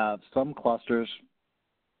we have some clusters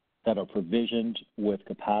that are provisioned with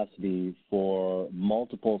capacity for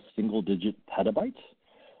multiple single-digit petabytes.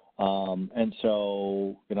 And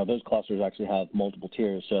so, those clusters actually have multiple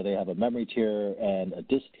tiers. So they have a memory tier and a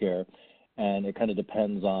disk tier, and it kind of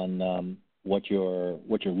depends on what you're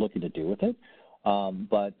looking to do with it.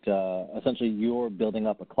 But essentially, you're building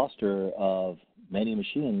up a cluster of many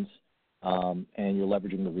machines, and you're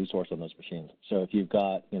leveraging the resource on those machines. So if you've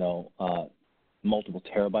got, multiple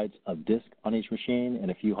terabytes of disk on each machine and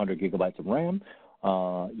a few hundred gigabytes of RAM,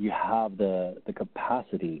 you have the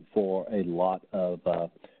capacity for a lot of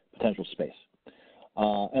potential space.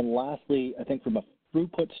 And lastly, I think from a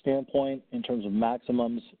throughput standpoint, in terms of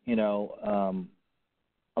maximums,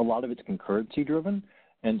 a lot of it's concurrency driven.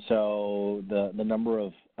 And so the number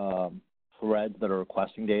of threads that are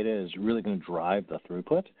requesting data is really going to drive the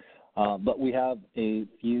throughput. But we have a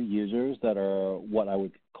few users that are what I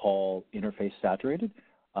would call interface saturated.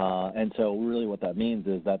 And so really what that means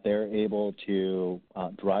is that they're able to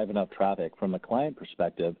drive enough traffic from a client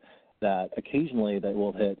perspective that occasionally they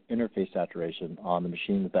will hit interface saturation on the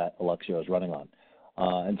machines that Alluxio is running on.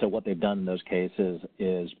 And so what they've done in those cases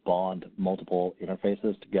is bond multiple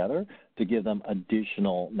interfaces together to give them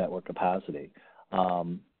additional network capacity.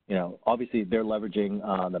 Obviously they're leveraging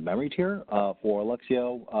the memory tier for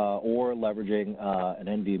Alluxio or leveraging an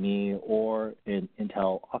NVMe or an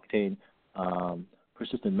Intel Octane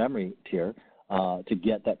persistent memory tier to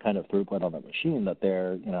get that kind of throughput on the machine that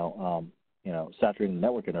they're, saturating the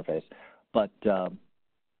network interface. But,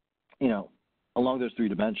 along those three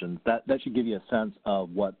dimensions, that should give you a sense of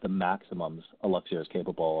what the maximums Alluxio is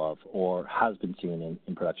capable of or has been seen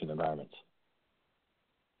in production environments.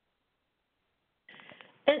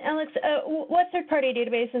 And Alex, what third-party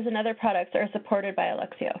databases and other products are supported by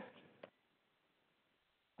Alluxio?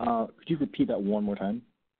 Could you repeat that one more time?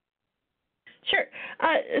 Sure.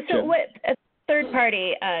 So Sure. What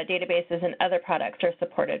third-party databases and other products are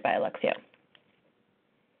supported by Alluxio?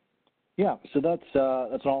 Yeah, so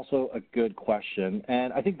that's also a good question,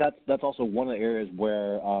 and I think that's also one of the areas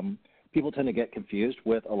where people tend to get confused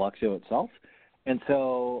with Alluxio itself. And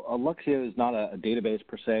so Alluxio is not a database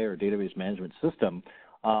per se or a database management system.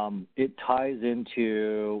 It ties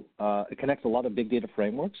into, it connects a lot of big data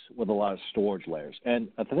frameworks with a lot of storage layers. And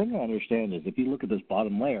the thing I understand is if you look at this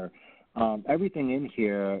bottom layer, everything in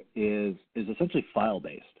here is essentially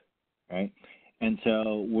file-based, right? And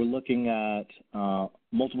so we're looking at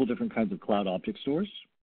multiple different kinds of cloud object stores.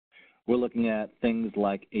 We're looking at things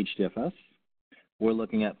like HDFS. We're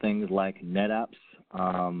looking at things like NetApps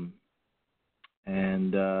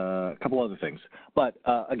and a couple other things. But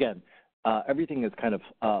again, everything is kind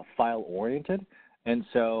of file-oriented. And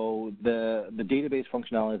so the database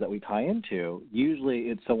functionality that we tie into, usually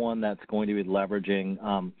it's someone that's going to be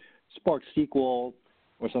leveraging Spark SQL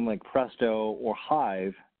or something like Presto or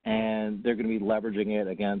Hive, and they're going to be leveraging it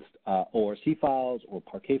against ORC files or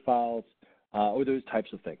Parquet files or those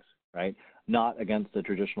types of things, right? Not against the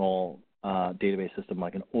traditional database system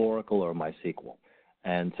like an Oracle or MySQL.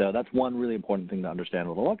 And so that's one really important thing to understand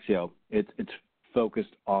with Alluxio. It's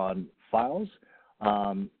focused on files,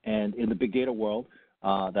 and in the big data world,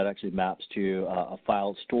 that actually maps to a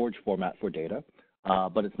file storage format for data,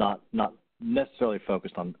 but it's not necessarily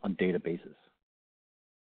focused on databases.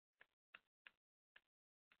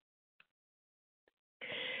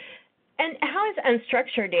 And how is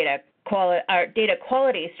unstructured data data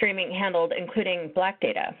quality streaming handled, including black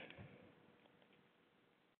data?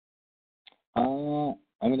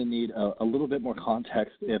 I'm going to need a little bit more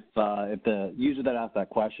context. If the user that asked that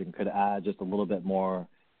question could add just a little bit more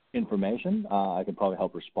information, I could probably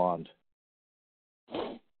help respond.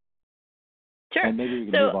 Sure. And maybe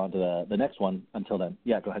we can move on to the next one until then.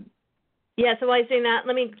 Yeah, go ahead. Yeah, so while he's doing that,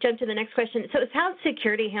 let me jump to the next question. So how's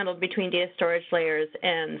security handled between data storage layers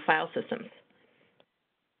and file systems?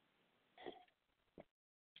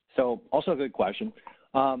 So also a good question.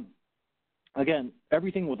 Again,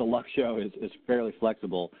 everything with Alluxio is fairly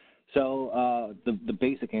flexible. So the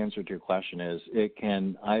basic answer to your question is it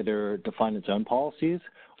can either define its own policies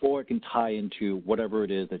or it can tie into whatever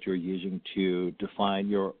it is that you're using to define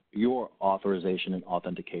your authorization and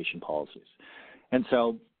authentication policies. And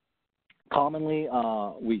so commonly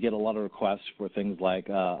we get a lot of requests for things like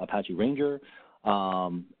Apache Ranger,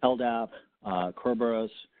 LDAP, Kerberos,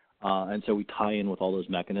 and so we tie in with all those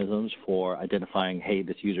mechanisms for identifying, hey,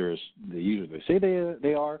 this user is the user they say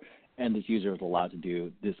they are, and this user is allowed to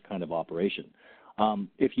do this kind of operation.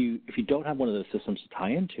 If you don't have one of those systems to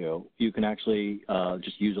tie into, you can actually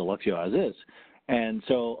just use Alluxio as is. And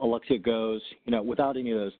so Alluxio goes, without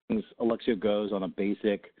any of those things, Alluxio goes on a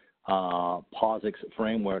basic POSIX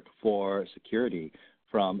framework for security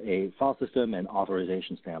from a file system and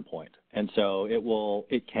authorization standpoint. And so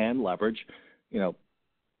it can leverage,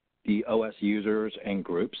 the OS users and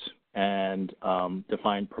groups and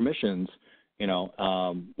define permissions,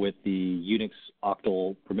 with the Unix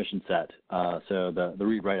octal permission set, so the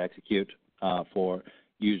read, write, execute for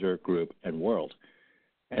user, group, and world.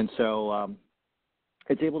 And so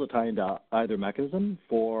it's able to tie into either mechanism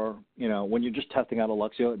for, when you're just testing out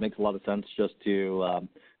Alluxio, it makes a lot of sense just to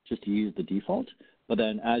use the default. But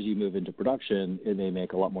then as you move into production, it may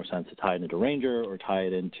make a lot more sense to tie it into Ranger or tie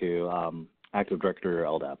it into Active Directory or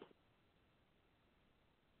LDAP.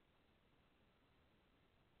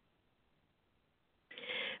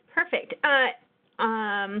 Perfect.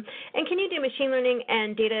 And can you do machine learning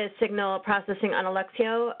and data signal processing on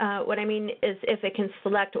Alluxio? What I mean is if it can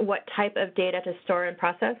select what type of data to store and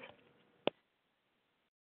process?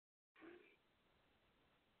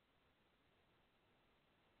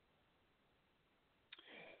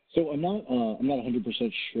 So I'm not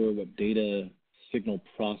 100% sure what data signal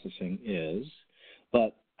processing is,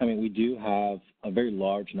 but I mean, we do have a very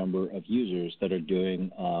large number of users that are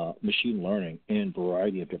doing machine learning in a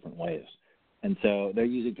variety of different ways. And so they're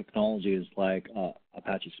using technologies like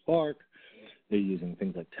Apache Spark, they're using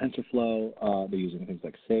things like TensorFlow, they're using things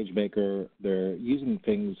like SageMaker, they're using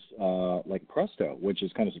things like Presto, which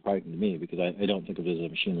is kind of surprising to me because I don't think of it as a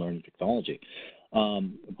machine learning technology.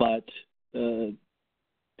 But to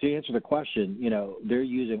answer the question, they're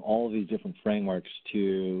using all of these different frameworks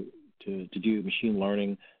to do machine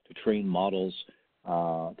learning, to train models,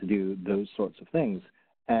 to do those sorts of things.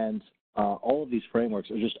 And all of these frameworks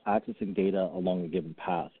are just accessing data along a given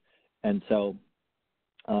path. And so,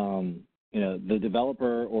 the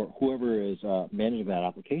developer or whoever is managing that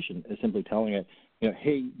application is simply telling it,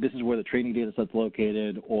 hey, this is where the training data set's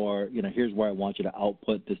located, or, here's where I want you to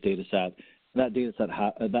output this data set. That data set,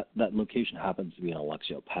 that location happens to be an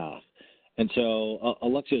Alluxio path. And so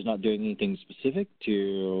Alluxio is not doing anything specific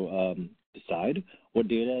to decide what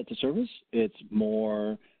data to service. It's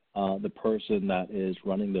more the person that is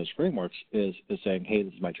running those frameworks is saying, hey,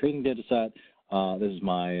 this is my training data set, this is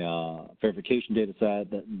my verification data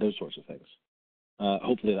set, those sorts of things.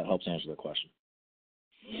 Hopefully that helps answer the question.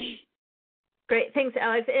 Great, thanks,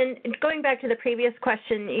 Alex. And going back to the previous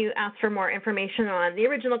question you asked for more information on, the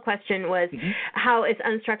original question was how is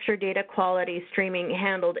unstructured data quality streaming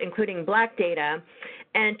handled, including black data?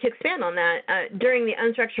 And to expand on that, during the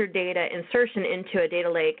unstructured data insertion into a data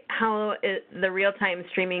lake, how is the real-time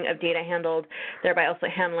streaming of data handled, thereby also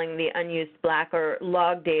handling the unused black or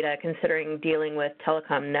log data, considering dealing with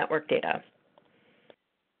telecom network data?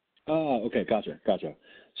 Oh, okay, gotcha.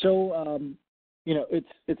 So,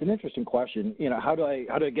 it's an interesting question. How do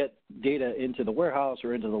I get data into the warehouse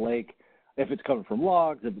or into the lake? If it's coming from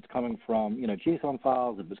logs, if it's coming from JSON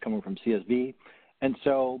files, if it's coming from CSV, and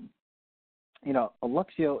so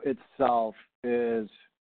Alluxio itself is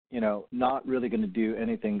not really going to do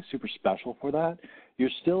anything super special for that. You're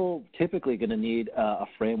still typically going to need a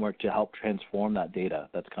framework to help transform that data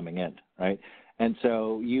that's coming in, right? And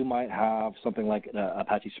so you might have something like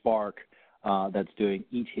Apache Spark that's doing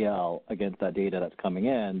ETL against that data that's coming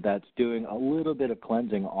in, that's doing a little bit of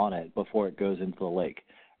cleansing on it before it goes into the lake,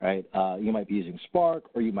 right? You might be using Spark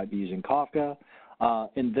or you might be using Kafka.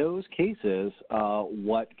 In those cases,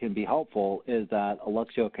 what can be helpful is that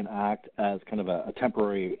Alluxio can act as kind of a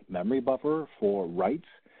temporary memory buffer for writes.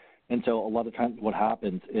 And so a lot of times what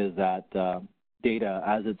happens is that data,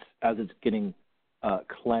 as it's getting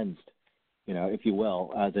cleansed, if you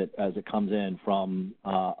will, as it comes in from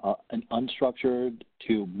an unstructured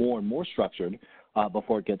to more and more structured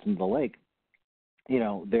before it gets into the lake,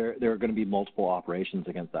 there are going to be multiple operations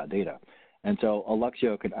against that data. And so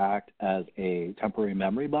Alluxio could act as a temporary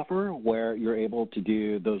memory buffer where you're able to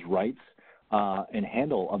do those writes and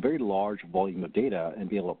handle a very large volume of data and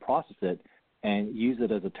be able to process it and use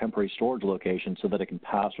it as a temporary storage location so that it can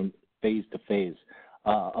pass from phase to phase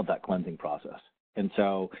of that cleansing process. And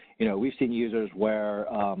so, we've seen users where,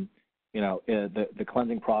 the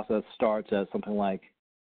cleansing process starts as something like,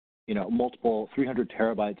 multiple 300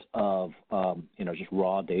 terabytes of, just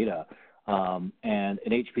raw data. And an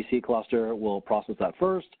HPC cluster will process that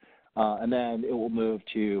first, and then it will move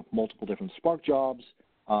to multiple different Spark jobs.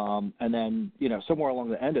 And then, somewhere along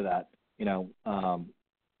the end of that,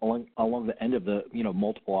 along the end of the,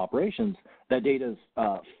 multiple operations, that data's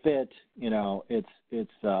fit,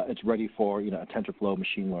 it's ready for, a TensorFlow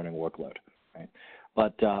machine learning workload, right?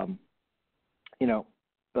 But,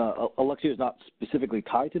 Alluxio is not specifically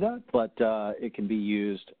tied to that, but it can be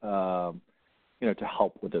used, to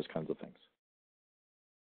help with those kinds of things.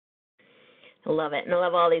 I love it, and I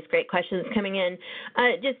love all these great questions coming in.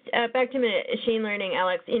 Just back to machine learning,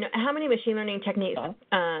 Alex. How many machine learning techniques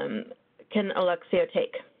can Alluxio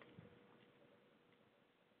take?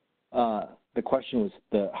 The question was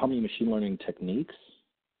how many machine learning techniques?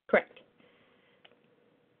 Correct.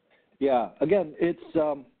 Yeah. Again,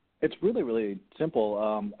 it's really, really simple.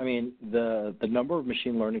 I mean, the number of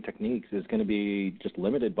machine learning techniques is going to be just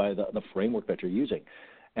limited by the framework that you're using.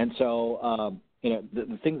 And so,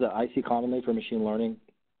 the things that I see commonly for machine learning,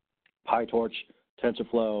 PyTorch,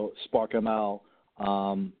 TensorFlow, SparkML,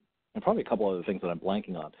 and probably a couple other things that I'm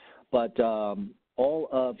blanking on. But all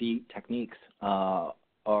of the techniques are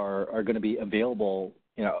going to be available,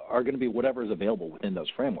 are going to be whatever is available within those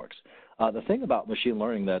frameworks. The thing about machine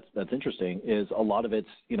learning that's interesting is a lot of it's,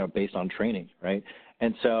 based on training, right?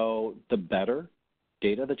 And so the better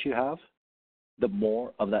data that you have, the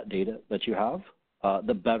more of that data that you have,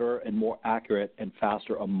 the better and more accurate and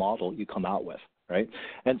faster a model you come out with, right?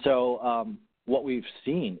 And so what we've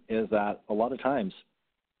seen is that a lot of times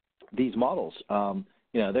these models,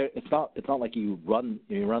 it's not like you run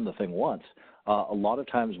the thing once. A lot of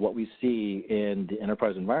times what we see in the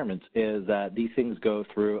enterprise environments is that these things go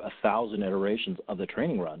through 1,000 iterations of the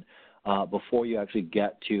training run before you actually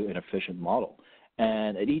get to an efficient model.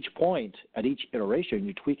 And at each point, at each iteration,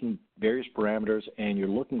 you're tweaking various parameters and you're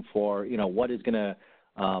looking for, what is going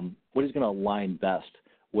to align best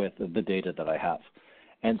with the data that I have.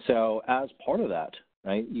 And so as part of that,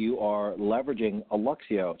 right, you are leveraging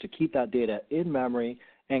Alluxio to keep that data in memory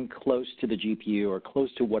and close to the GPU or close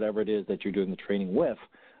to whatever it is that you're doing the training with,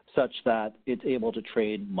 such that it's able to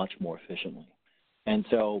train much more efficiently. And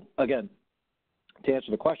so, again, to answer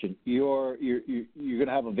the question, you're going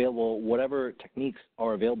to have available whatever techniques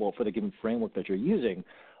are available for the given framework that you're using,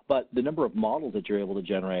 but the number of models that you're able to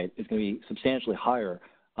generate is going to be substantially higher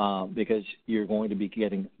because you're going to be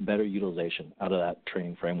getting better utilization out of that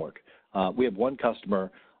training framework. We have one customer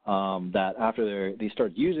that after they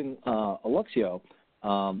started using Alluxio,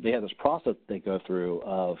 they have this process they go through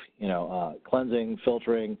of, cleansing,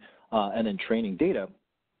 filtering, and then training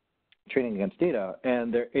against data,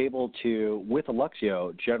 and they're able to, with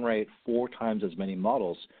Alluxio, generate 4 times as many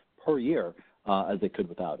models per year as they could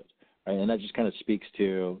without it. Right? And that just kind of speaks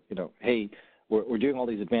to, hey, we're doing all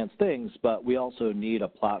these advanced things, but we also need a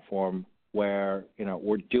platform where,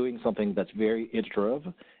 we're doing something that's very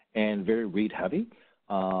iterative and very read-heavy.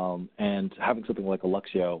 And having something like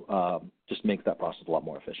Alluxio just makes that process a lot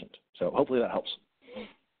more efficient. So hopefully that helps.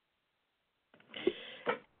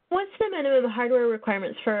 What's the minimum hardware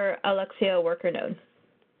requirements for Alluxio worker node?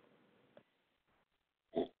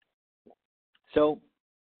 So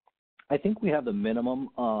I think we have the minimum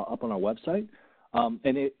up on our website. And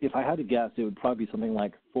if I had to guess, it would probably be something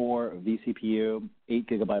like 4 vCPU, 8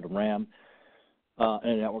 gigabyte of RAM,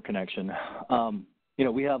 and a network connection.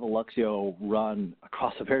 We have Alluxio run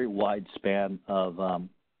across a very wide span of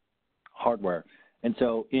hardware. And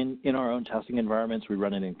so in our own testing environments, we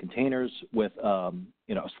run it in containers with, a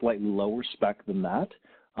slightly lower spec than that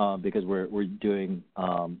because we're doing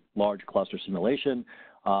large cluster simulation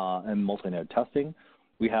and multi-node testing.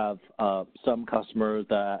 We have some customers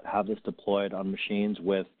that have this deployed on machines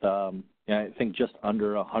with, I think, just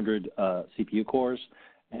under 100 CPU cores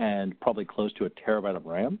and probably close to a terabyte of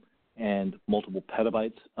RAM and multiple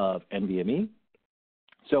petabytes of NVMe.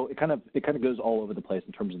 So it kind of goes all over the place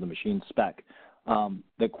in terms of the machine spec.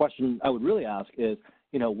 The question I would really ask is,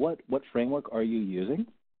 what framework are you using?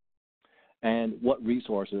 and what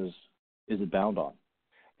resources is it bound on.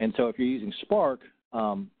 And so if you're using Spark,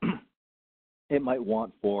 it might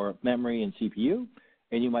want for memory and CPU,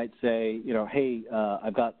 and you might say, hey,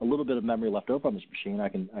 I've got a little bit of memory left over on this machine. I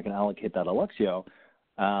can allocate that Alluxio,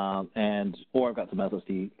 or I've got some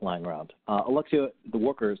SSD lying around. Alluxio, the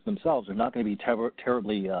workers themselves are not going to be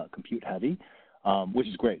terribly compute heavy, which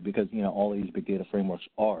is great because all these big data frameworks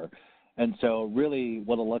are. And so really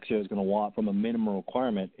what Alluxio is going to want from a minimum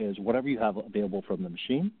requirement is whatever you have available from the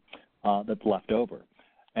machine that's left over.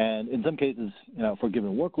 And in some cases, for a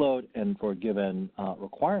given workload and for a given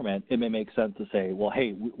requirement, it may make sense to say, well,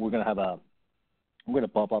 hey, we're going to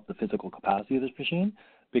bump up the physical capacity of this machine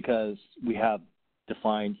because we have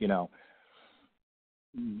defined,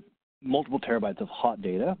 multiple terabytes of hot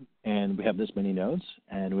data, and we have this many nodes,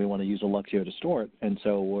 and we want to use Alluxio to store it. And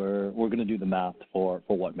so we're going to do the math for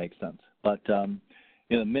what makes sense. But the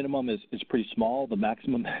minimum is pretty small. The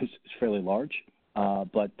maximum is fairly large.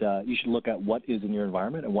 But you should look at what is in your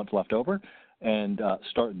environment and what's left over and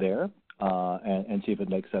start there and see if it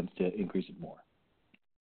makes sense to increase it more.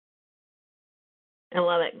 I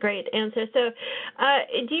love it. Great answer. So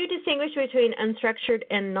do you distinguish between unstructured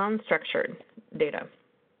and non-structured data?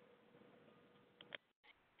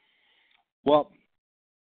 Well,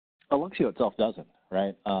 Alluxio itself doesn't,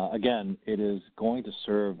 right? Again, it is going to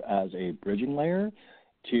serve as a bridging layer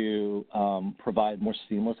to provide more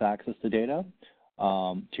seamless access to data,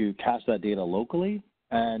 to cache that data locally,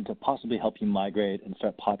 and to possibly help you migrate and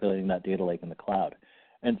start populating that data lake in the cloud.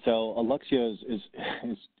 And so Alluxio is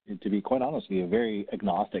to be quite honest with you, very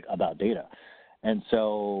agnostic about data. And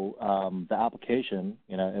so the application,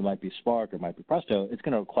 it might be Spark or it might be Presto, it's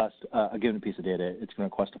going to request a given piece of data, it's going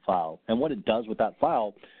to request a file. And what it does with that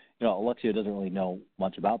file, Alluxio doesn't really know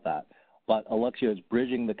much about that. But Alluxio is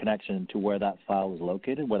bridging the connection to where that file is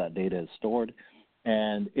located, where that data is stored.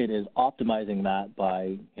 And it is optimizing that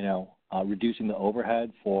by, reducing the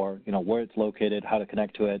overhead for, where it's located, how to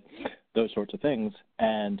connect to it, those sorts of things,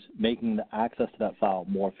 and making the access to that file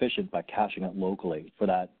more efficient by caching it locally for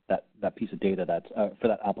that piece of data that's for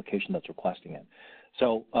that application that's requesting it.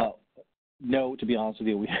 So no, to be honest with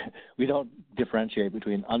you, we don't differentiate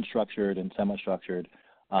between unstructured and semi-structured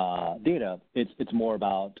data. It's more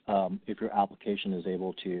about if your application is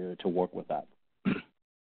able to work with that.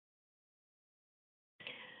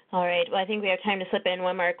 All right. Well, I think we have time to slip in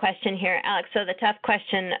one more question here, Alex. So the tough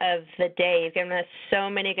question of the day. You've given us so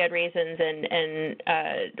many good reasons to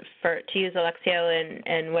use Alluxio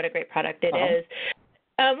and what a great product it is.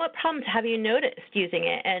 What problems have you noticed using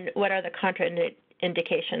it, and what are the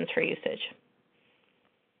contraindications for usage?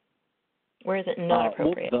 Where is it not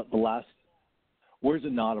appropriate? Where is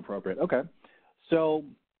it not appropriate? Okay. So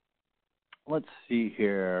let's see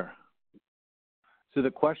here. So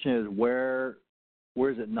the question is where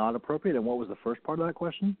is it not appropriate, and what was the first part of that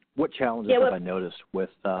question? What challenges have I noticed with?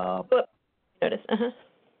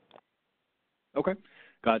 Okay,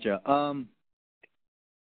 gotcha.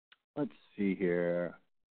 Let's see here.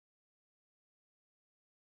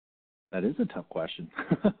 That is a tough question.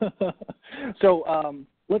 So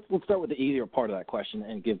let's start with the easier part of that question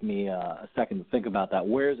and give me a second to think about that.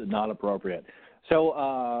 Where is it not appropriate? So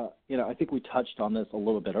I think we touched on this a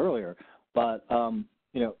little bit earlier, but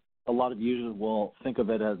a lot of users will think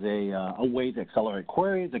of it as a way to accelerate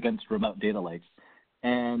queries against remote data lakes.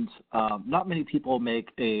 And not many people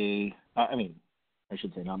make I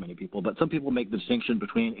should say not many people, but some people make the distinction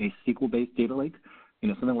between a SQL-based data lake,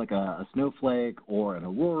 something like a Snowflake or an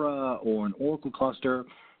Aurora or an Oracle cluster,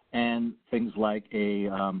 and things like a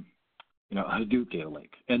Hadoop data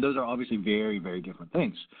lake. And those are obviously very, very different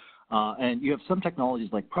things. And you have some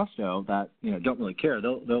technologies like Presto that don't really care.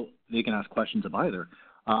 They can ask questions of either.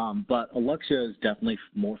 But Alluxio is definitely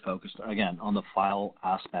more focused, again, on the file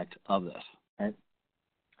aspect of this, right?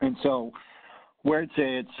 And so where I'd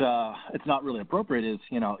say it's not really appropriate is,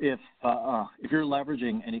 if you're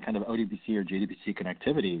leveraging any kind of ODBC or JDBC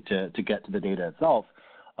connectivity to get to the data itself,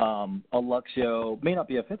 Alluxio may not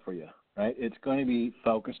be a fit for you, right? It's going to be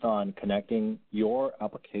focused on connecting your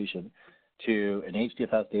application to an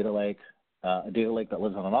HDFS data lake, a data lake that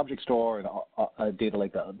lives on an object store, and a data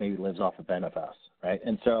lake that maybe lives off of NFS, right?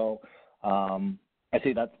 And so I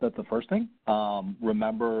say that's the first thing.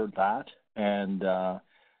 Remember that, and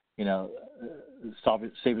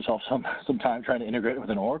save yourself some time trying to integrate it with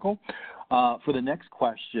an Oracle. For the next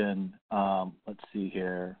question, let's see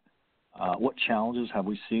here. What challenges have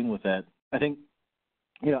we seen with it? I think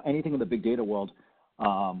anything in the big data world,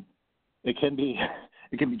 it can be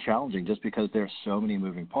challenging just because there are so many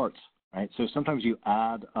moving parts. Right, so sometimes you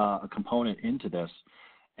add a component into this,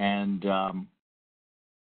 and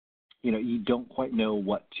you don't quite know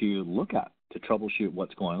what to look at to troubleshoot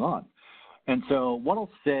what's going on. And so what I'll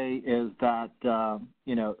say is that,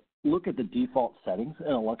 look at the default settings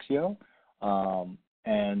in Alluxio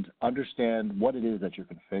and understand what it is that you're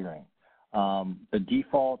configuring. The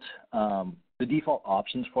default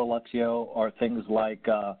options for Alluxio are things like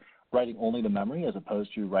writing only to memory as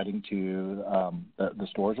opposed to writing to the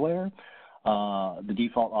storage layer. The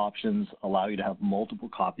default options allow you to have multiple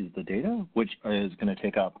copies of the data, which is going to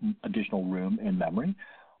take up additional room in memory.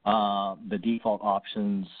 The default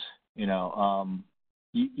options, there's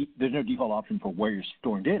no default option for where you're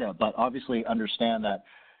storing data, but obviously understand that,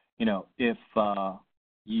 if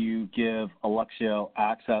you give Alluxio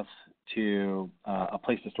access to a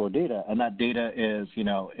place to store data, and that data is,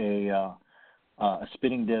 a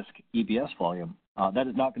spinning disk EBS volume, that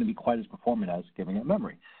is not going to be quite as performant as giving it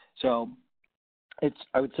memory. So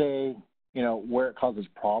I would say, where it causes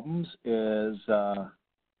problems is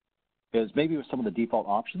maybe with some of the default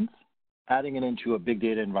options, adding it into a big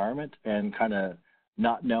data environment and kind of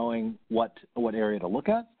not knowing what area to look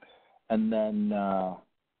at, and then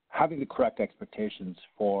having the correct expectations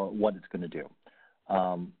for what it's going to do.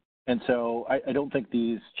 And so I don't think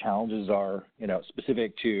these challenges are,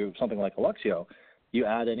 specific to something like Alluxio. You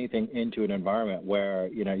add anything into an environment where,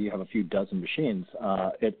 you have a few dozen machines,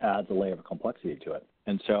 it adds a layer of complexity to it.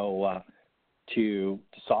 And so to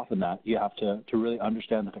soften that, you have to really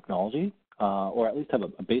understand the technology, or at least have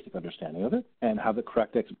a basic understanding of it, and have the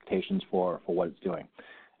correct expectations for what it's doing.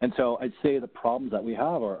 And so I'd say the problems that we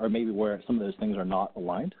have are maybe where some of those things are not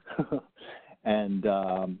aligned. And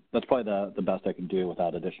that's probably the best I can do with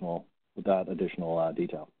that additional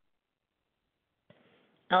detail.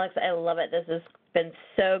 Alex, I love it. This has been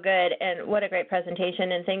so good, and what a great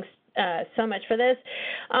presentation, and thanks so much for this.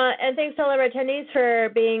 And thanks to all of our attendees for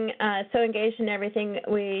being so engaged in everything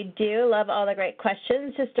we do. Love all the great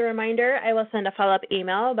questions. Just a reminder, I will send a follow-up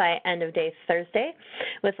email by end of day Thursday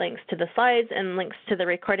with links to the slides and links to the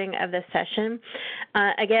recording of this session.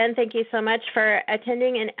 Again, thank you so much for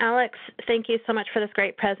attending, and Alex, thank you so much for this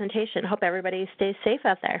great presentation. Hope everybody stays safe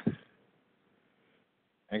out there.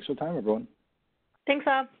 Thanks for the time, everyone. Thanks,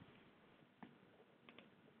 all.